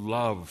is a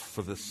love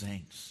for the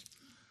saints.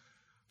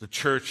 The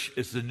church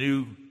is the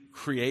new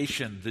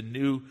creation, the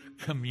new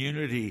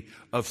community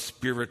of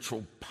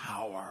spiritual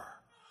power.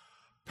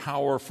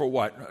 Power for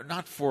what?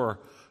 Not for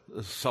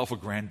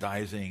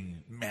self-aggrandizing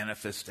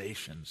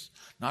manifestations,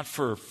 not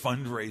for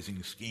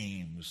fundraising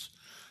schemes.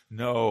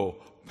 No,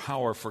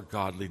 power for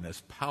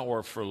godliness,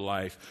 power for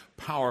life,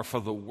 power for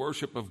the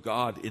worship of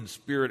God in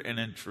spirit and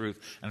in truth,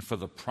 and for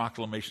the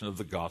proclamation of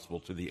the gospel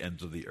to the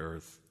ends of the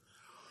earth.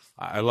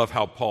 I love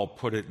how Paul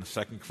put it in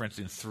 2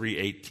 Corinthians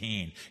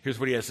 3:18. Here's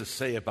what he has to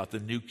say about the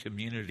new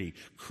community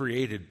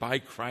created by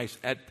Christ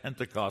at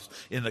Pentecost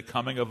in the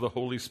coming of the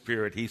Holy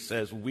Spirit. He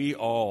says, we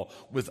all,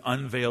 with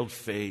unveiled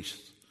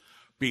face,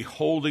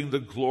 beholding the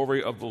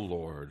glory of the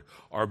Lord,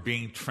 are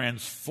being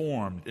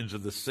transformed into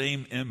the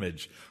same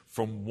image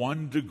from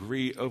one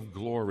degree of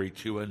glory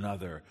to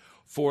another.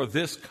 For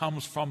this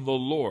comes from the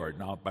Lord.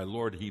 Now, by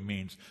Lord, he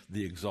means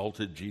the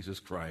exalted Jesus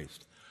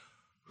Christ,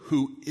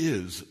 who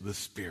is the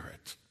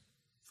Spirit.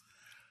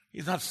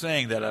 He's not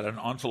saying that at an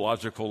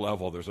ontological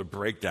level there's a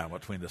breakdown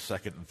between the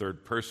second and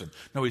third person.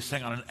 No, he's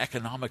saying on an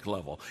economic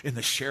level, in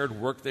the shared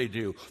work they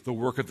do, the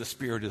work of the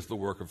Spirit is the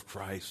work of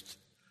Christ.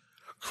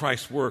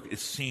 Christ's work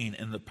is seen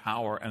in the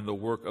power and the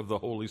work of the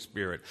Holy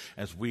Spirit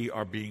as we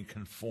are being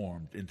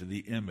conformed into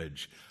the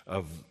image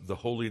of the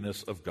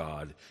holiness of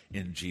God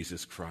in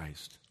Jesus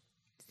Christ.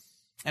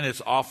 And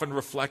it's often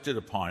reflected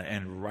upon,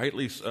 and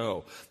rightly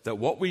so, that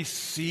what we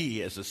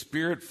see as the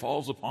Spirit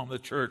falls upon the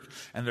church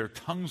and their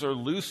tongues are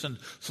loosened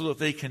so that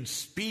they can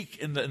speak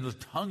in the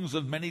tongues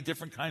of many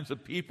different kinds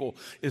of people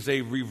is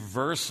a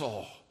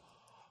reversal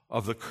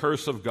of the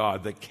curse of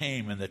God that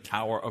came in the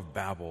Tower of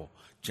Babel,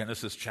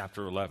 Genesis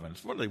chapter 11.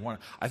 It's really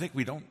I think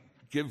we don't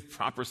give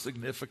proper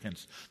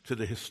significance to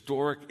the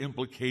historic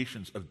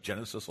implications of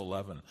Genesis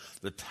 11.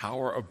 The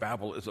Tower of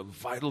Babel is a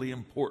vitally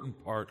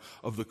important part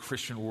of the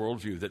Christian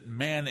worldview, that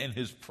man in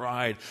his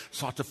pride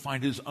sought to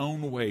find his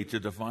own way to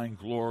divine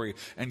glory,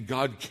 and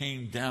God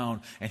came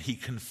down and he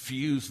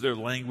confused their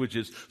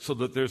languages so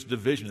that there's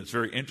division. It's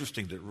very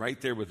interesting that right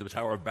there with the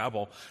Tower of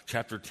Babel,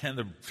 chapter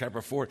 10,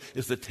 chapter 4,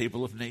 is the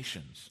Table of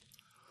Nations.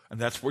 And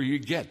that's where you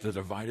get the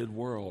divided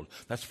world.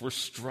 That's where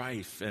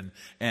strife and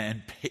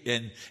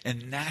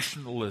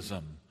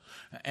nationalism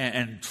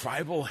and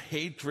tribal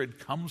hatred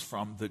comes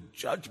from, the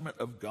judgment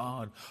of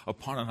God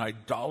upon an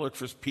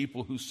idolatrous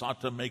people who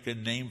sought to make a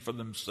name for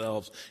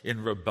themselves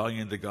in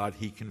rebellion to God.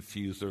 He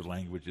confused their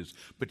languages.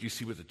 But you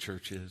see what the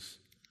church is?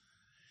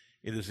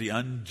 It is the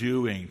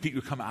undoing.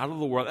 People come out of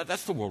the world.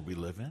 That's the world we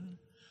live in.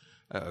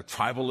 A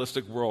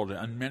tribalistic world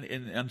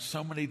on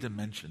so many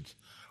dimensions.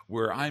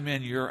 Where I'm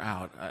in, you're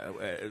out.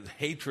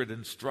 Hatred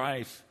and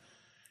strife.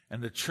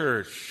 And the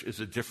church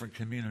is a different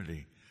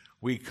community.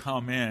 We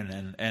come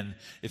in, and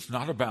it's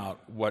not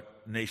about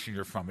what nation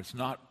you're from. It's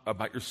not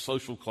about your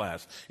social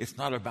class. It's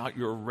not about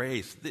your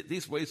race.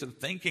 These ways of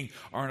thinking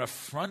are an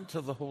affront to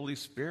the Holy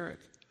Spirit.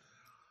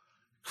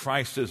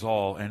 Christ is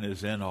all and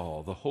is in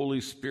all. The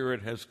Holy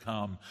Spirit has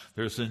come.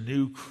 There's a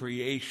new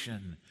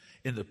creation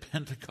in the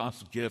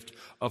Pentecost gift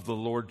of the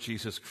Lord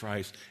Jesus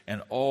Christ,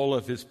 and all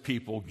of his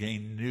people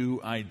gain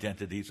new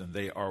identities, and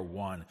they are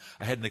one.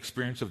 I had an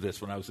experience of this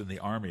when I was in the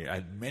Army. I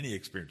had many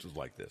experiences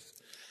like this,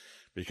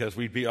 because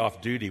we'd be off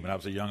duty when I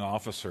was a young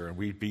officer, and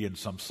we'd be in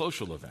some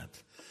social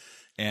event.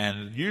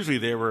 And usually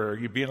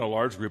you'd be in a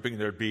large grouping,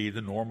 there'd be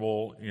the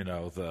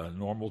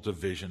normal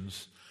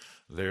divisions.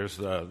 There's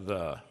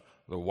the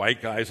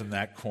white guys in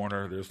that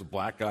corner, there's the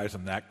black guys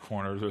in that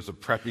corner, there's the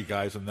preppy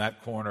guys in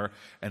that corner,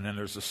 and then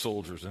there's the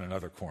soldiers in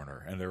another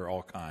corner, and there are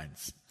all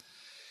kinds.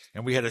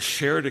 And we had a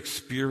shared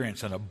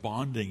experience and a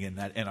bonding in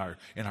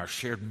our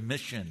shared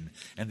mission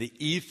and the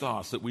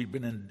ethos that we've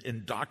been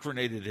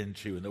indoctrinated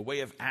into, and the way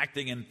of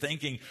acting and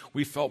thinking.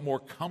 We felt more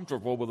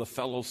comfortable with a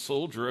fellow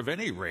soldier of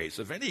any race,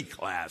 of any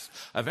class,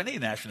 of any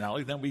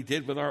nationality than we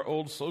did with our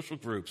old social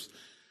groups.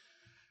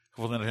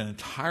 Well, in an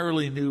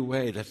entirely new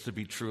way, that's to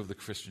be true of the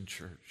Christian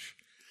church.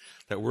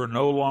 That we're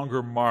no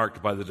longer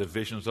marked by the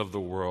divisions of the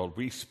world.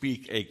 We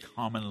speak a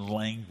common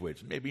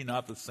language, maybe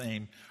not the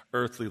same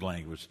earthly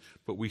language,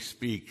 but we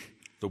speak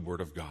the Word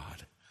of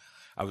God.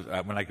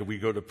 We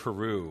go to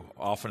Peru,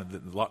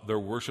 often their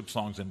worship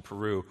songs in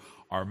Peru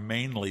are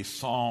mainly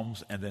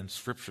psalms and then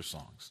scripture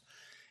songs.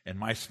 And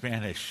my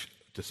Spanish,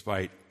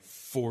 despite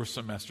 4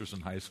 semesters in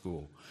high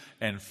school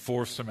and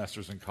 4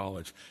 semesters in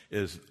college,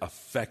 is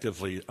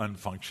effectively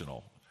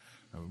unfunctional.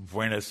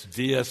 Buenos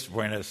dias,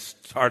 buenas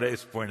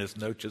tardes, buenas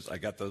noches. I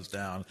got those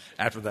down.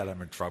 After that,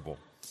 I'm in trouble.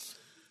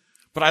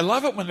 But I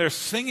love it when they're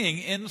singing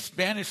in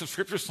Spanish the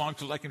scripture songs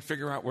so I can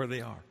figure out where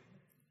they are.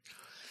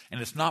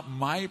 And it's not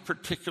my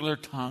particular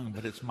tongue,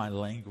 but it's my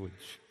language.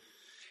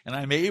 And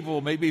I'm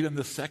able, maybe in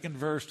the second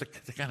verse, to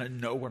kind of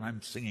know what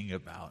I'm singing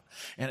about.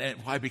 And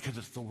why? Because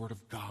it's the Word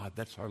of God.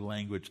 That's our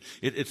language.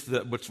 It's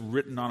what's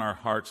written on our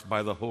hearts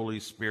by the Holy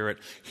Spirit.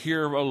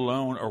 Here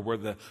alone are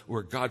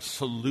where God's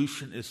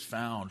solution is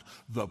found.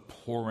 The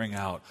pouring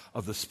out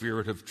of the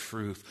Spirit of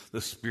truth,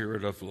 the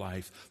Spirit of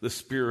life, the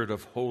Spirit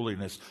of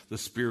holiness, the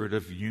Spirit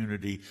of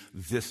unity.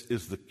 This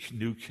is the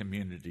new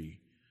community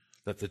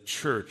that the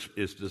church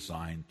is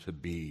designed to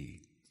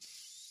be.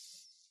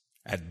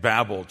 At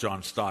Babel,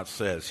 John Stott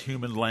says,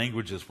 human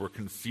languages were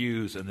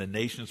confused and the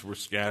nations were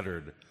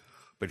scattered.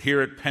 But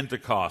here at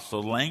Pentecost,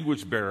 the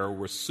language bearer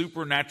was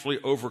supernaturally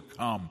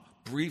overcome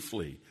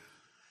briefly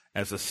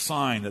as a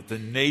sign that the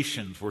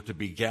nations were to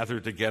be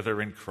gathered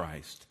together in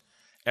Christ.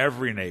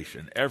 Every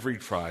nation, every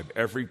tribe,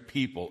 every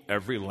people,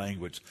 every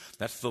language.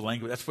 That's the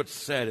language. That's what's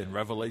said in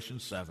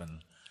Revelation 7.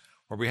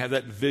 Where we have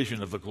that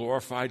vision of the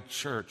glorified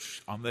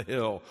church on the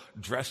hill,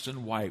 dressed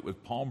in white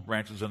with palm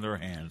branches in their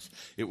hands.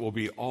 It will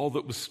be all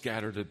that was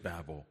scattered at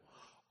Babel,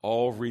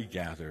 all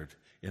regathered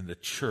in the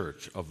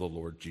church of the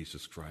Lord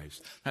Jesus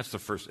Christ. That's the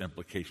first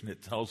implication.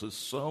 It tells us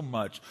so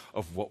much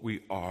of what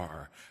we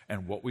are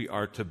and what we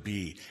are to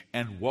be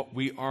and what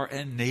we are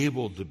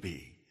enabled to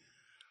be,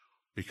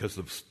 because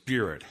the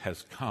Spirit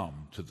has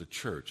come to the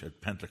church at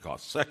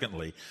Pentecost.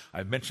 Secondly,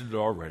 I mentioned it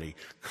already,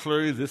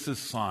 clearly this is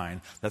a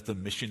sign that the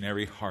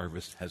missionary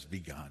harvest has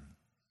begun.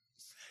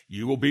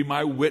 You will be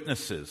my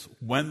witnesses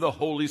when the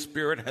Holy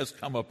Spirit has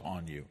come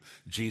upon you,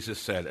 Jesus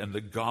said, and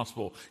the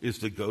gospel is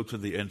to go to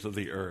the ends of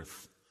the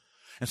earth.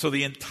 And so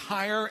the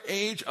entire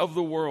age of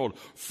the world,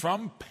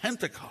 from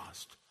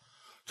Pentecost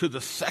to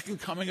the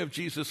second coming of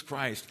Jesus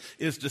Christ,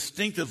 is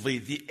distinctively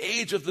the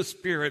age of the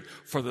Spirit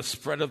for the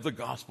spread of the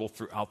gospel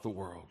throughout the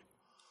world.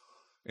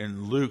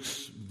 In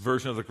Luke's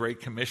version of the Great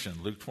Commission,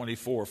 Luke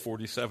 24,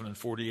 47 and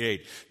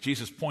 48,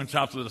 Jesus points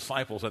out to the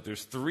disciples that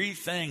there's three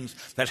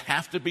things that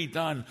have to be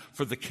done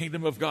for the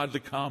kingdom of God to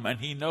come,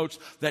 and he notes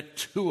that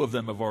two of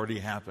them have already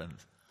happened.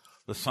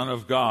 The Son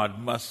of God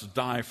must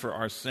die for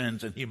our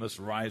sins, and he must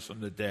rise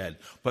from the dead.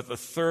 But the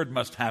third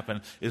must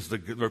happen is the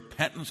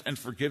repentance and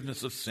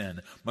forgiveness of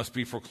sin must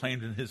be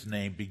proclaimed in his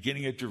name,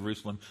 beginning at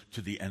Jerusalem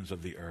to the ends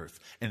of the earth.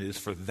 And it is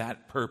for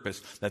that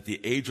purpose that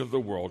the age of the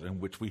world in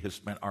which we have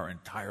spent our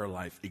entire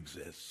life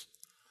exists.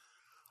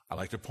 I'd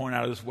like to point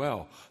out as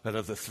well that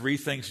of the three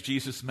things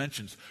Jesus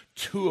mentions,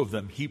 two of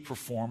them he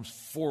performs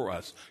for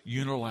us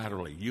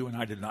unilaterally. You and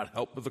I did not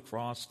help with the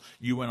cross.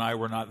 You and I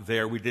were not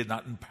there. We did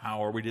not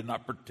empower. We did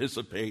not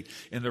participate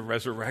in the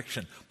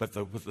resurrection. But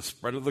with the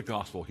spread of the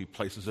gospel, he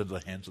places it in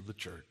the hands of the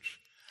church.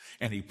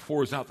 And he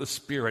pours out the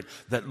Spirit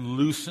that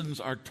loosens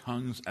our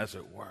tongues, as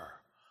it were.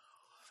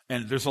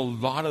 And there's a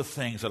lot of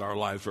things that our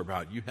lives are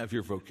about. You have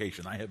your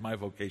vocation. I have my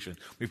vocation.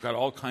 We've got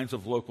all kinds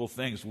of local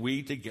things.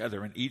 We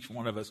together, and each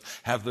one of us,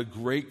 have the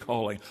great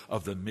calling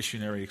of the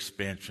missionary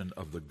expansion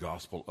of the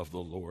gospel of the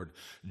Lord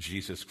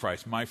Jesus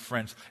Christ. My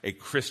friends, a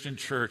Christian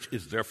church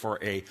is therefore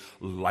a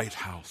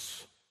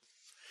lighthouse.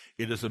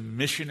 It is a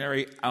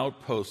missionary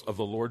outpost of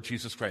the Lord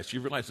Jesus Christ.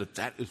 You realize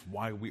that is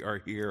why we are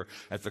here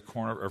at the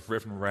corner of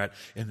River and Rat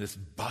in this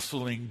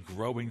bustling,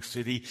 growing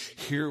city.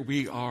 Here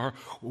we are.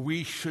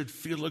 We should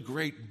feel a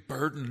great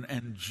burden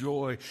and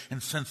joy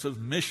and sense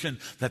of mission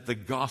that the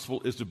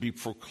gospel is to be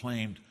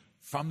proclaimed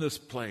from this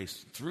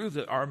place, through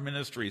our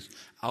ministries,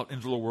 out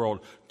into the world,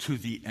 to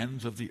the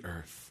ends of the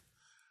earth.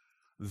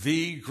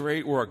 The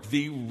great work,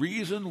 the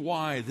reason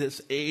why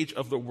this age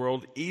of the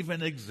world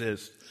even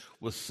exists,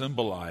 was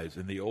symbolized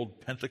in the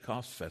old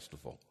Pentecost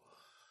festival.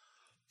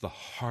 The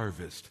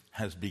harvest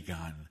has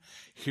begun.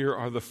 Here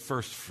are the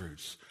first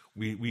fruits.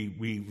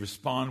 We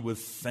respond with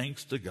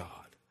thanks to God.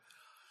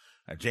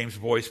 James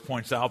Boyce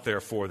points out,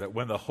 therefore, that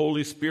when the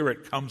Holy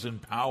Spirit comes in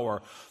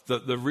power,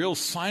 the real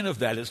sign of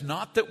that is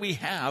not that we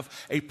have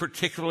a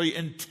particularly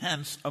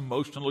intense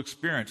emotional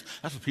experience.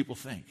 That's what people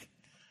think.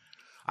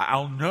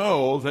 I'll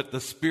know that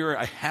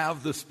I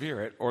have the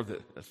Spirit, or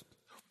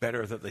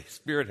better, that the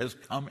Spirit has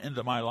come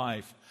into my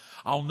life.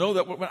 I'll know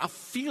that when I'll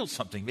feel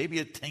something, maybe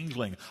a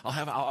tingling,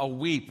 I'll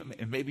weep,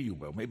 and maybe you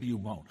will, maybe you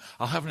won't.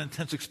 I'll have an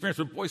intense experience.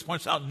 But Boyce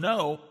points out,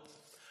 no,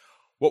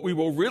 what we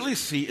will really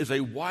see is a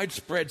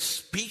widespread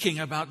speaking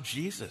about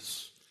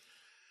Jesus.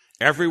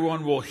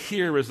 Everyone will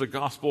hear as the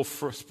gospel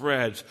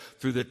spreads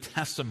through the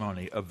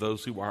testimony of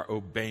those who are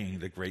obeying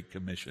the Great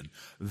Commission.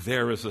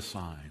 There is a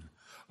sign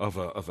of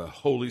a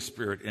Holy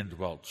Spirit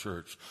indwelt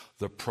church,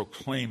 the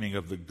proclaiming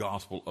of the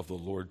gospel of the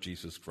Lord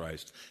Jesus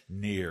Christ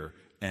near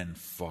and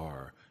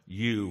far.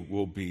 You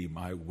will be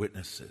my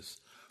witnesses.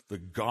 The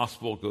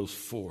gospel goes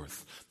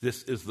forth.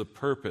 This is the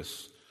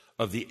purpose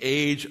of the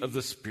age of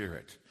the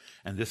Spirit,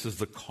 and this is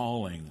the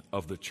calling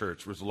of the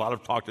church. There's a lot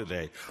of talk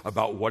today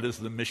about what is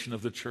the mission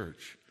of the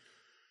church.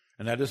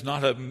 And that is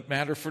not a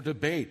matter for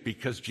debate,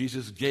 because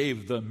Jesus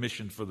gave the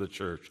mission for the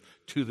church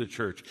to the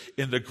church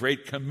in the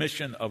Great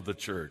Commission of the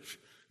church.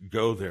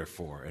 Go,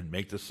 therefore, and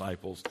make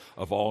disciples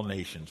of all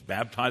nations,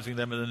 baptizing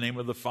them in the name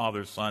of the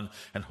Father, Son,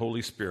 and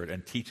Holy Spirit,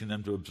 and teaching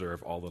them to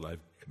observe all that I've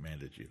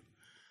commanded you.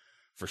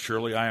 For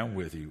surely I am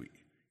with you,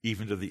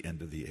 even to the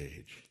end of the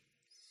age.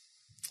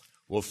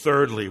 Well,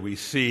 thirdly, we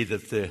see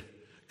that the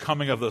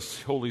coming of the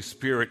Holy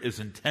Spirit is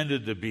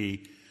intended to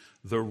be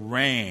the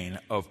reign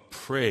of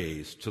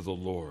praise to the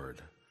Lord.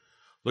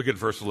 Look at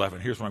verse 11.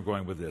 Here's where I'm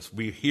going with this.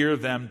 We hear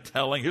them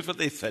telling, here's what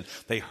they said.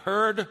 They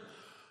heard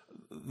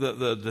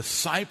the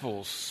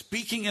disciples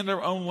speaking in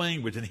their own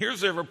language, and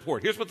here's their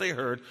report. Here's what they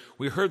heard.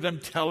 We heard them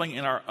telling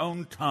in our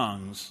own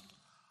tongues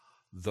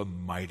the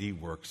mighty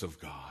works of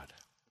God.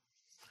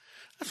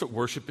 That's what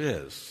worship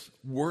is.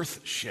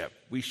 Worthship.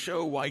 We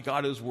show why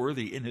God is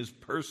worthy in his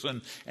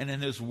person and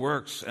in his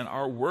works. And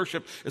our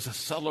worship is a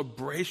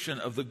celebration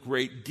of the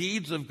great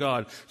deeds of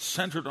God,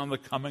 centered on the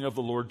coming of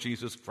the Lord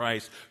Jesus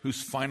Christ,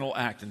 whose final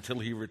act until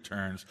he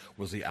returns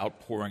was the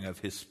outpouring of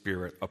his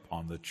Spirit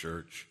upon the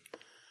church.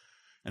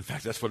 In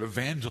fact, that's what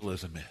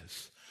evangelism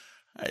is.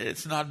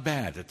 It's not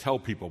bad to tell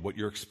people what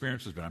your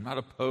experience has been. I'm not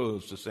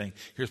opposed to saying,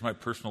 here's my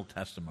personal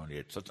testimony.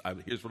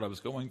 Here's what I was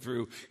going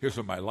through. Here's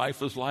what my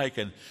life was like.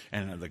 And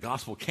the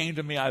gospel came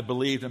to me. I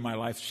believed, and my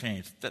life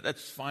changed.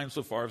 That's fine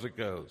so far as it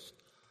goes.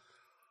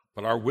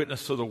 But our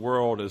witness to the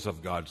world is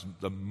of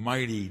the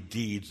mighty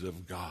deeds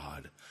of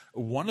God,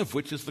 one of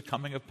which is the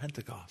coming of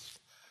Pentecost,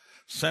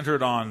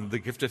 centered on the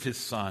gift of his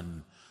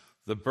Son,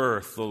 the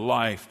birth, the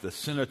life, the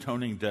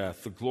sin-atoning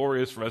death, the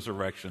glorious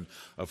resurrection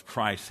of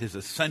Christ, his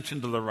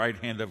ascension to the right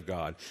hand of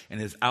God, and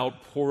his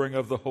outpouring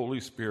of the Holy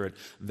Spirit,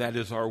 that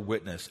is our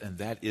witness, and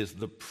that is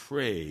the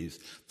praise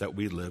that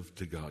we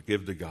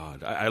give to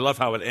God. I love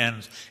how it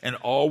ends. And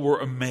all were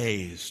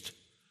amazed,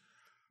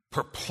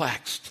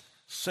 perplexed,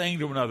 saying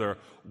to one another,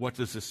 what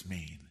does this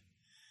mean?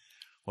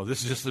 Well,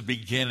 this is just the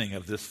beginning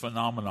of this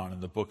phenomenon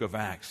in the book of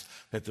Acts,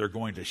 that they're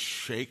going to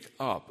shake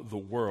up the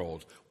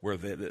world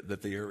that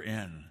they are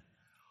in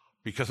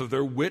because of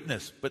their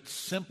witness, but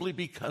simply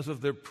because of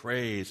their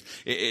praise.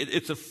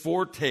 It's a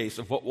foretaste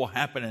of what will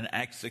happen in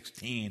Acts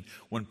 16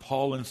 when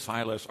Paul and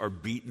Silas are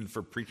beaten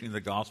for preaching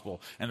the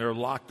gospel, and they're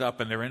locked up,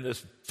 and they're in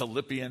this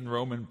Philippian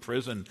Roman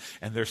prison,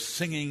 and they're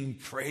singing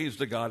praise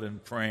to God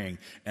and praying,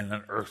 and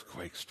an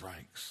earthquake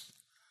strikes.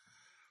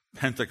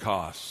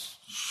 Pentecost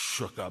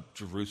shook up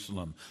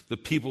Jerusalem. The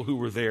people who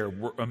were there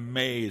were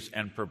amazed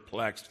and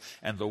perplexed,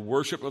 and the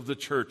worship of the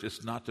church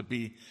is not to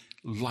be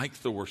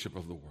like the worship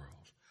of the world.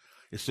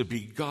 It's to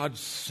be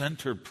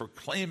God-centered,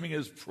 proclaiming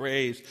his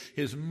praise,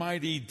 his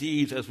mighty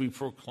deeds as we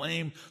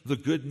proclaim the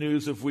good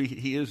news of what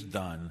he has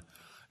done,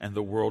 and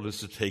the world is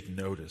to take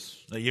notice.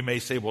 Now, you may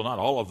say, well, not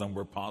all of them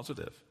were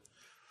positive.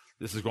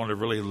 This is going to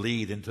really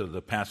lead into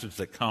the passage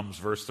that comes,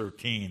 verse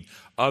 13.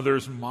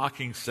 Others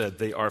mocking said,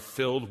 they are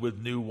filled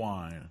with new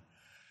wine.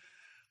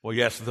 Well,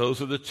 yes,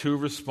 those are the two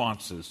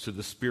responses to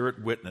the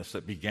Spirit witness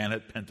that began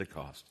at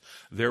Pentecost.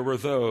 There were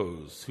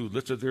those who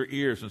lifted their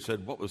ears and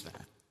said, what was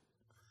that?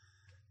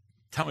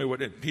 Tell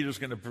me Peter's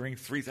going to bring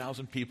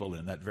 3,000 people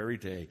in that very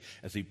day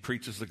as he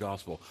preaches the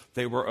gospel.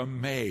 They were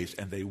amazed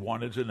and they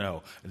wanted to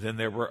know. And then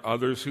there were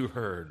others who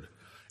heard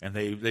and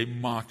they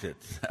mocked it.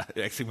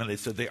 Actually, when they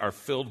said they are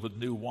filled with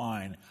new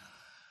wine,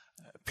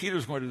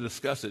 Peter's going to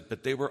discuss it,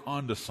 but they were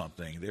onto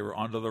something. They were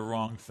onto the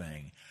wrong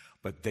thing,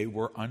 but they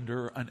were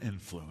under an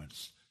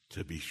influence,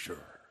 to be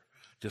sure.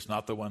 Just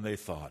not the one they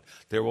thought.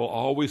 There will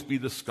always be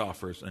the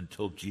scoffers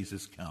until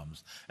Jesus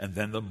comes, and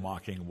then the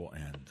mocking will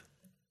end.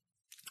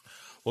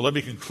 Well, let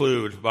me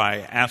conclude by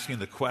asking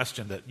the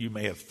question that you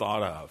may have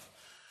thought of,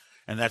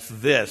 and that's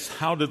this.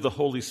 How did the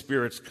Holy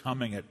Spirit's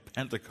coming at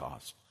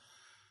Pentecost?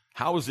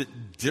 How is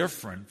it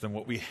different than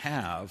what we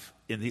have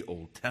in the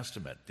Old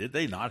Testament? Did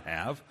they not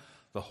have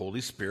the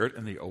Holy Spirit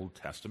in the Old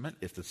Testament?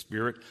 If the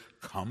Spirit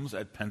comes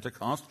at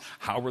Pentecost,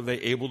 how were they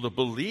able to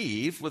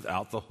believe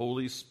without the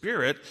Holy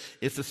Spirit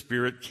if the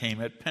Spirit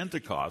came at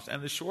Pentecost?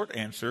 And the short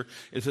answer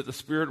is that the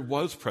Spirit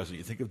was present.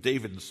 You think of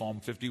David in Psalm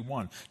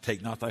 51,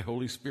 take not thy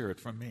Holy Spirit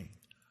from me.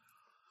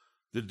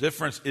 The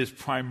difference is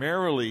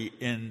primarily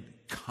in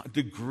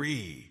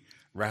degree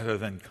rather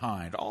than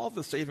kind. All of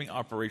the saving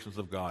operations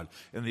of God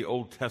in the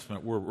Old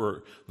Testament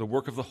were the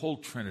work of the whole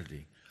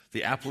Trinity,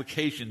 the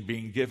application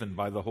being given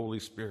by the Holy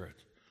Spirit.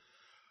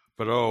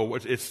 But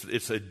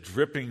it's a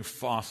dripping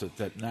faucet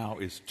that now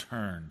is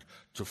turned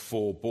to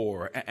full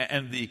bore.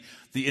 And the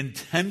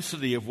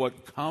intensity of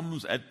what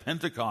comes at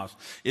Pentecost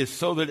is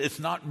so that it's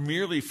not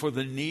merely for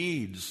the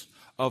needs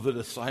of the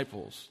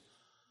disciples,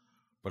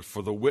 but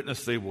for the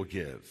witness they will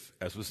give,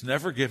 as was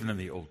never given in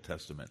the Old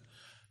Testament,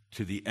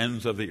 to the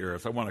ends of the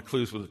earth. I want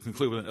to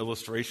conclude with an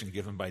illustration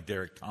given by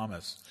Derek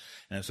Thomas,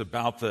 and it's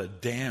about the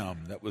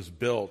dam that was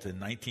built in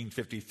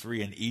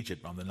 1953 in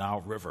Egypt on the Nile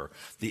River,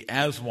 the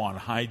Aswan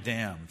High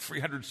Dam,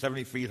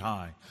 370 feet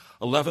high,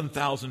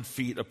 11,000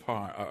 feet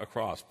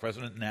across.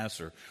 President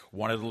Nasser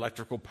wanted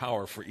electrical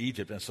power for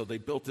Egypt, and so they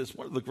built this,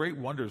 one of the great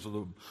wonders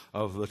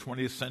of the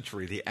 20th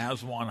century, the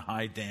Aswan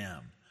High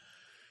Dam.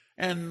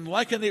 And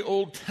like in the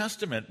Old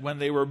Testament, when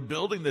they were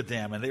building the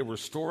dam and they were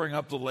storing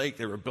up the lake,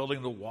 they were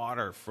building the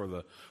water for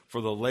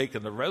the lake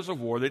and the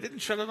reservoir, they didn't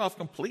shut it off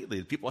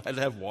completely. People had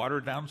to have water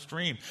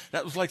downstream.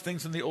 That was like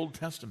things in the Old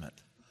Testament.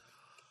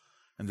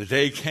 And the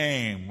day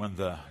came when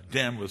the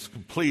dam was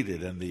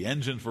completed and the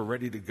engines were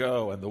ready to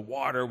go and the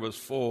water was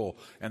full,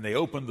 and they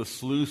opened the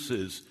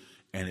sluices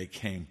and it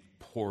came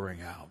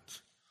pouring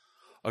out.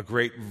 A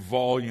great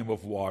volume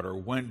of water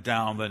went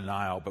down the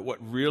Nile, but what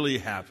really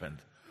happened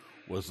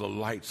was the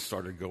lights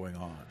started going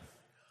on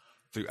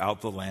throughout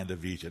the land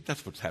of Egypt.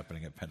 That's what's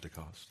happening at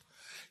Pentecost.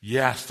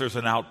 Yes, there's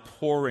an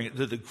outpouring.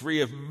 The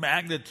degree of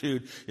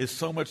magnitude is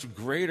so much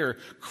greater.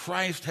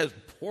 Christ has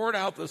poured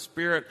out the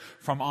Spirit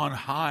from on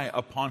high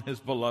upon his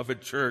beloved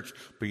church.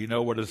 But you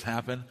know what has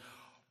happened?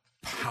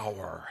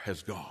 Power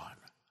has gone.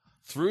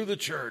 Through the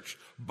church,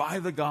 by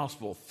the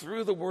gospel,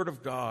 through the word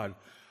of God,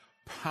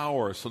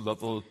 power so that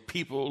the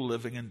people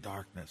living in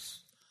darkness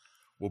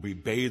will be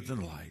bathed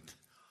in light.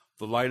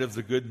 The light of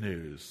the good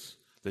news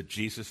that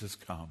Jesus has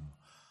come,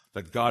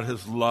 that God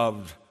has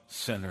loved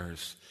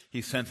sinners.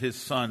 He sent his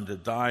Son to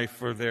die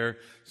for their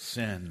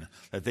sin,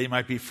 that they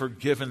might be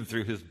forgiven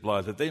through his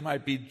blood, that they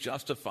might be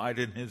justified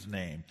in his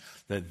name,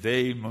 that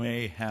they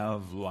may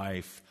have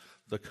life.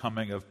 The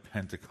coming of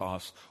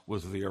Pentecost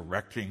was the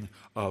erecting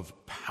of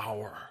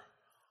power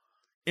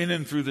in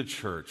and through the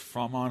church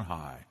from on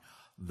high,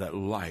 that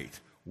light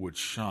would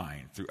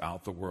shine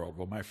throughout the world.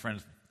 Well, my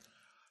friends,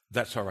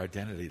 that's our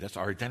identity.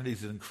 Our identity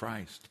is in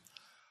Christ.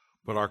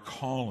 But our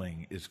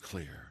calling is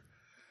clear.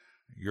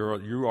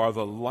 You are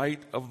the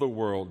light of the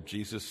world,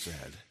 Jesus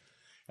said.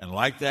 And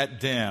like that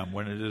dam,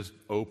 when it is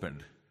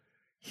opened,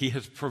 he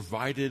has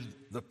provided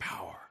the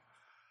power.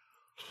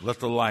 Let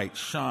the light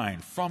shine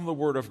from the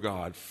Word of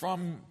God,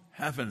 from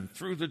heaven,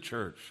 through the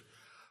church,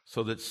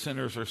 so that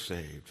sinners are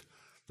saved,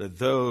 that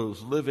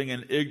those living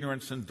in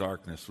ignorance and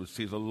darkness would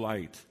see the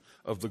light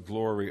of the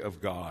glory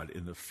of God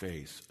in the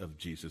face of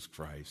Jesus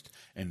Christ.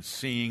 And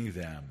seeing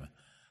them,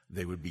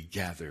 they would be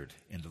gathered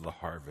into the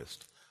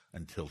harvest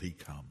until he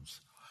comes.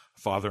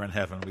 Father in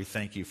heaven, we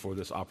thank you for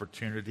this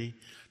opportunity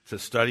to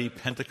study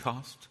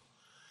Pentecost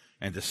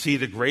and to see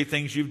the great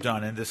things you've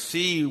done and to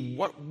see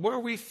where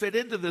we fit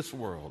into this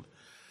world.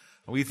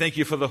 We thank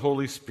you for the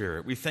Holy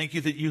Spirit. We thank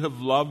you that you have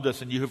loved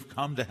us and you have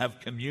come to have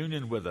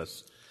communion with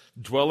us,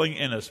 dwelling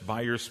in us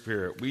by your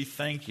Spirit. We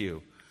thank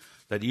you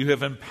that you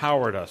have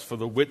empowered us for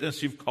the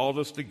witness you've called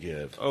us to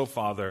give. Oh,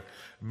 Father,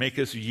 make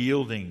us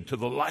yielding to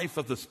the life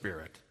of the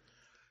Spirit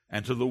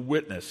and to the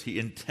witness he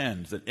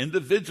intends that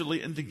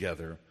individually and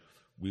together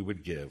we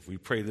would give. We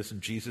pray this in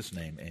Jesus'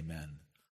 name. Amen.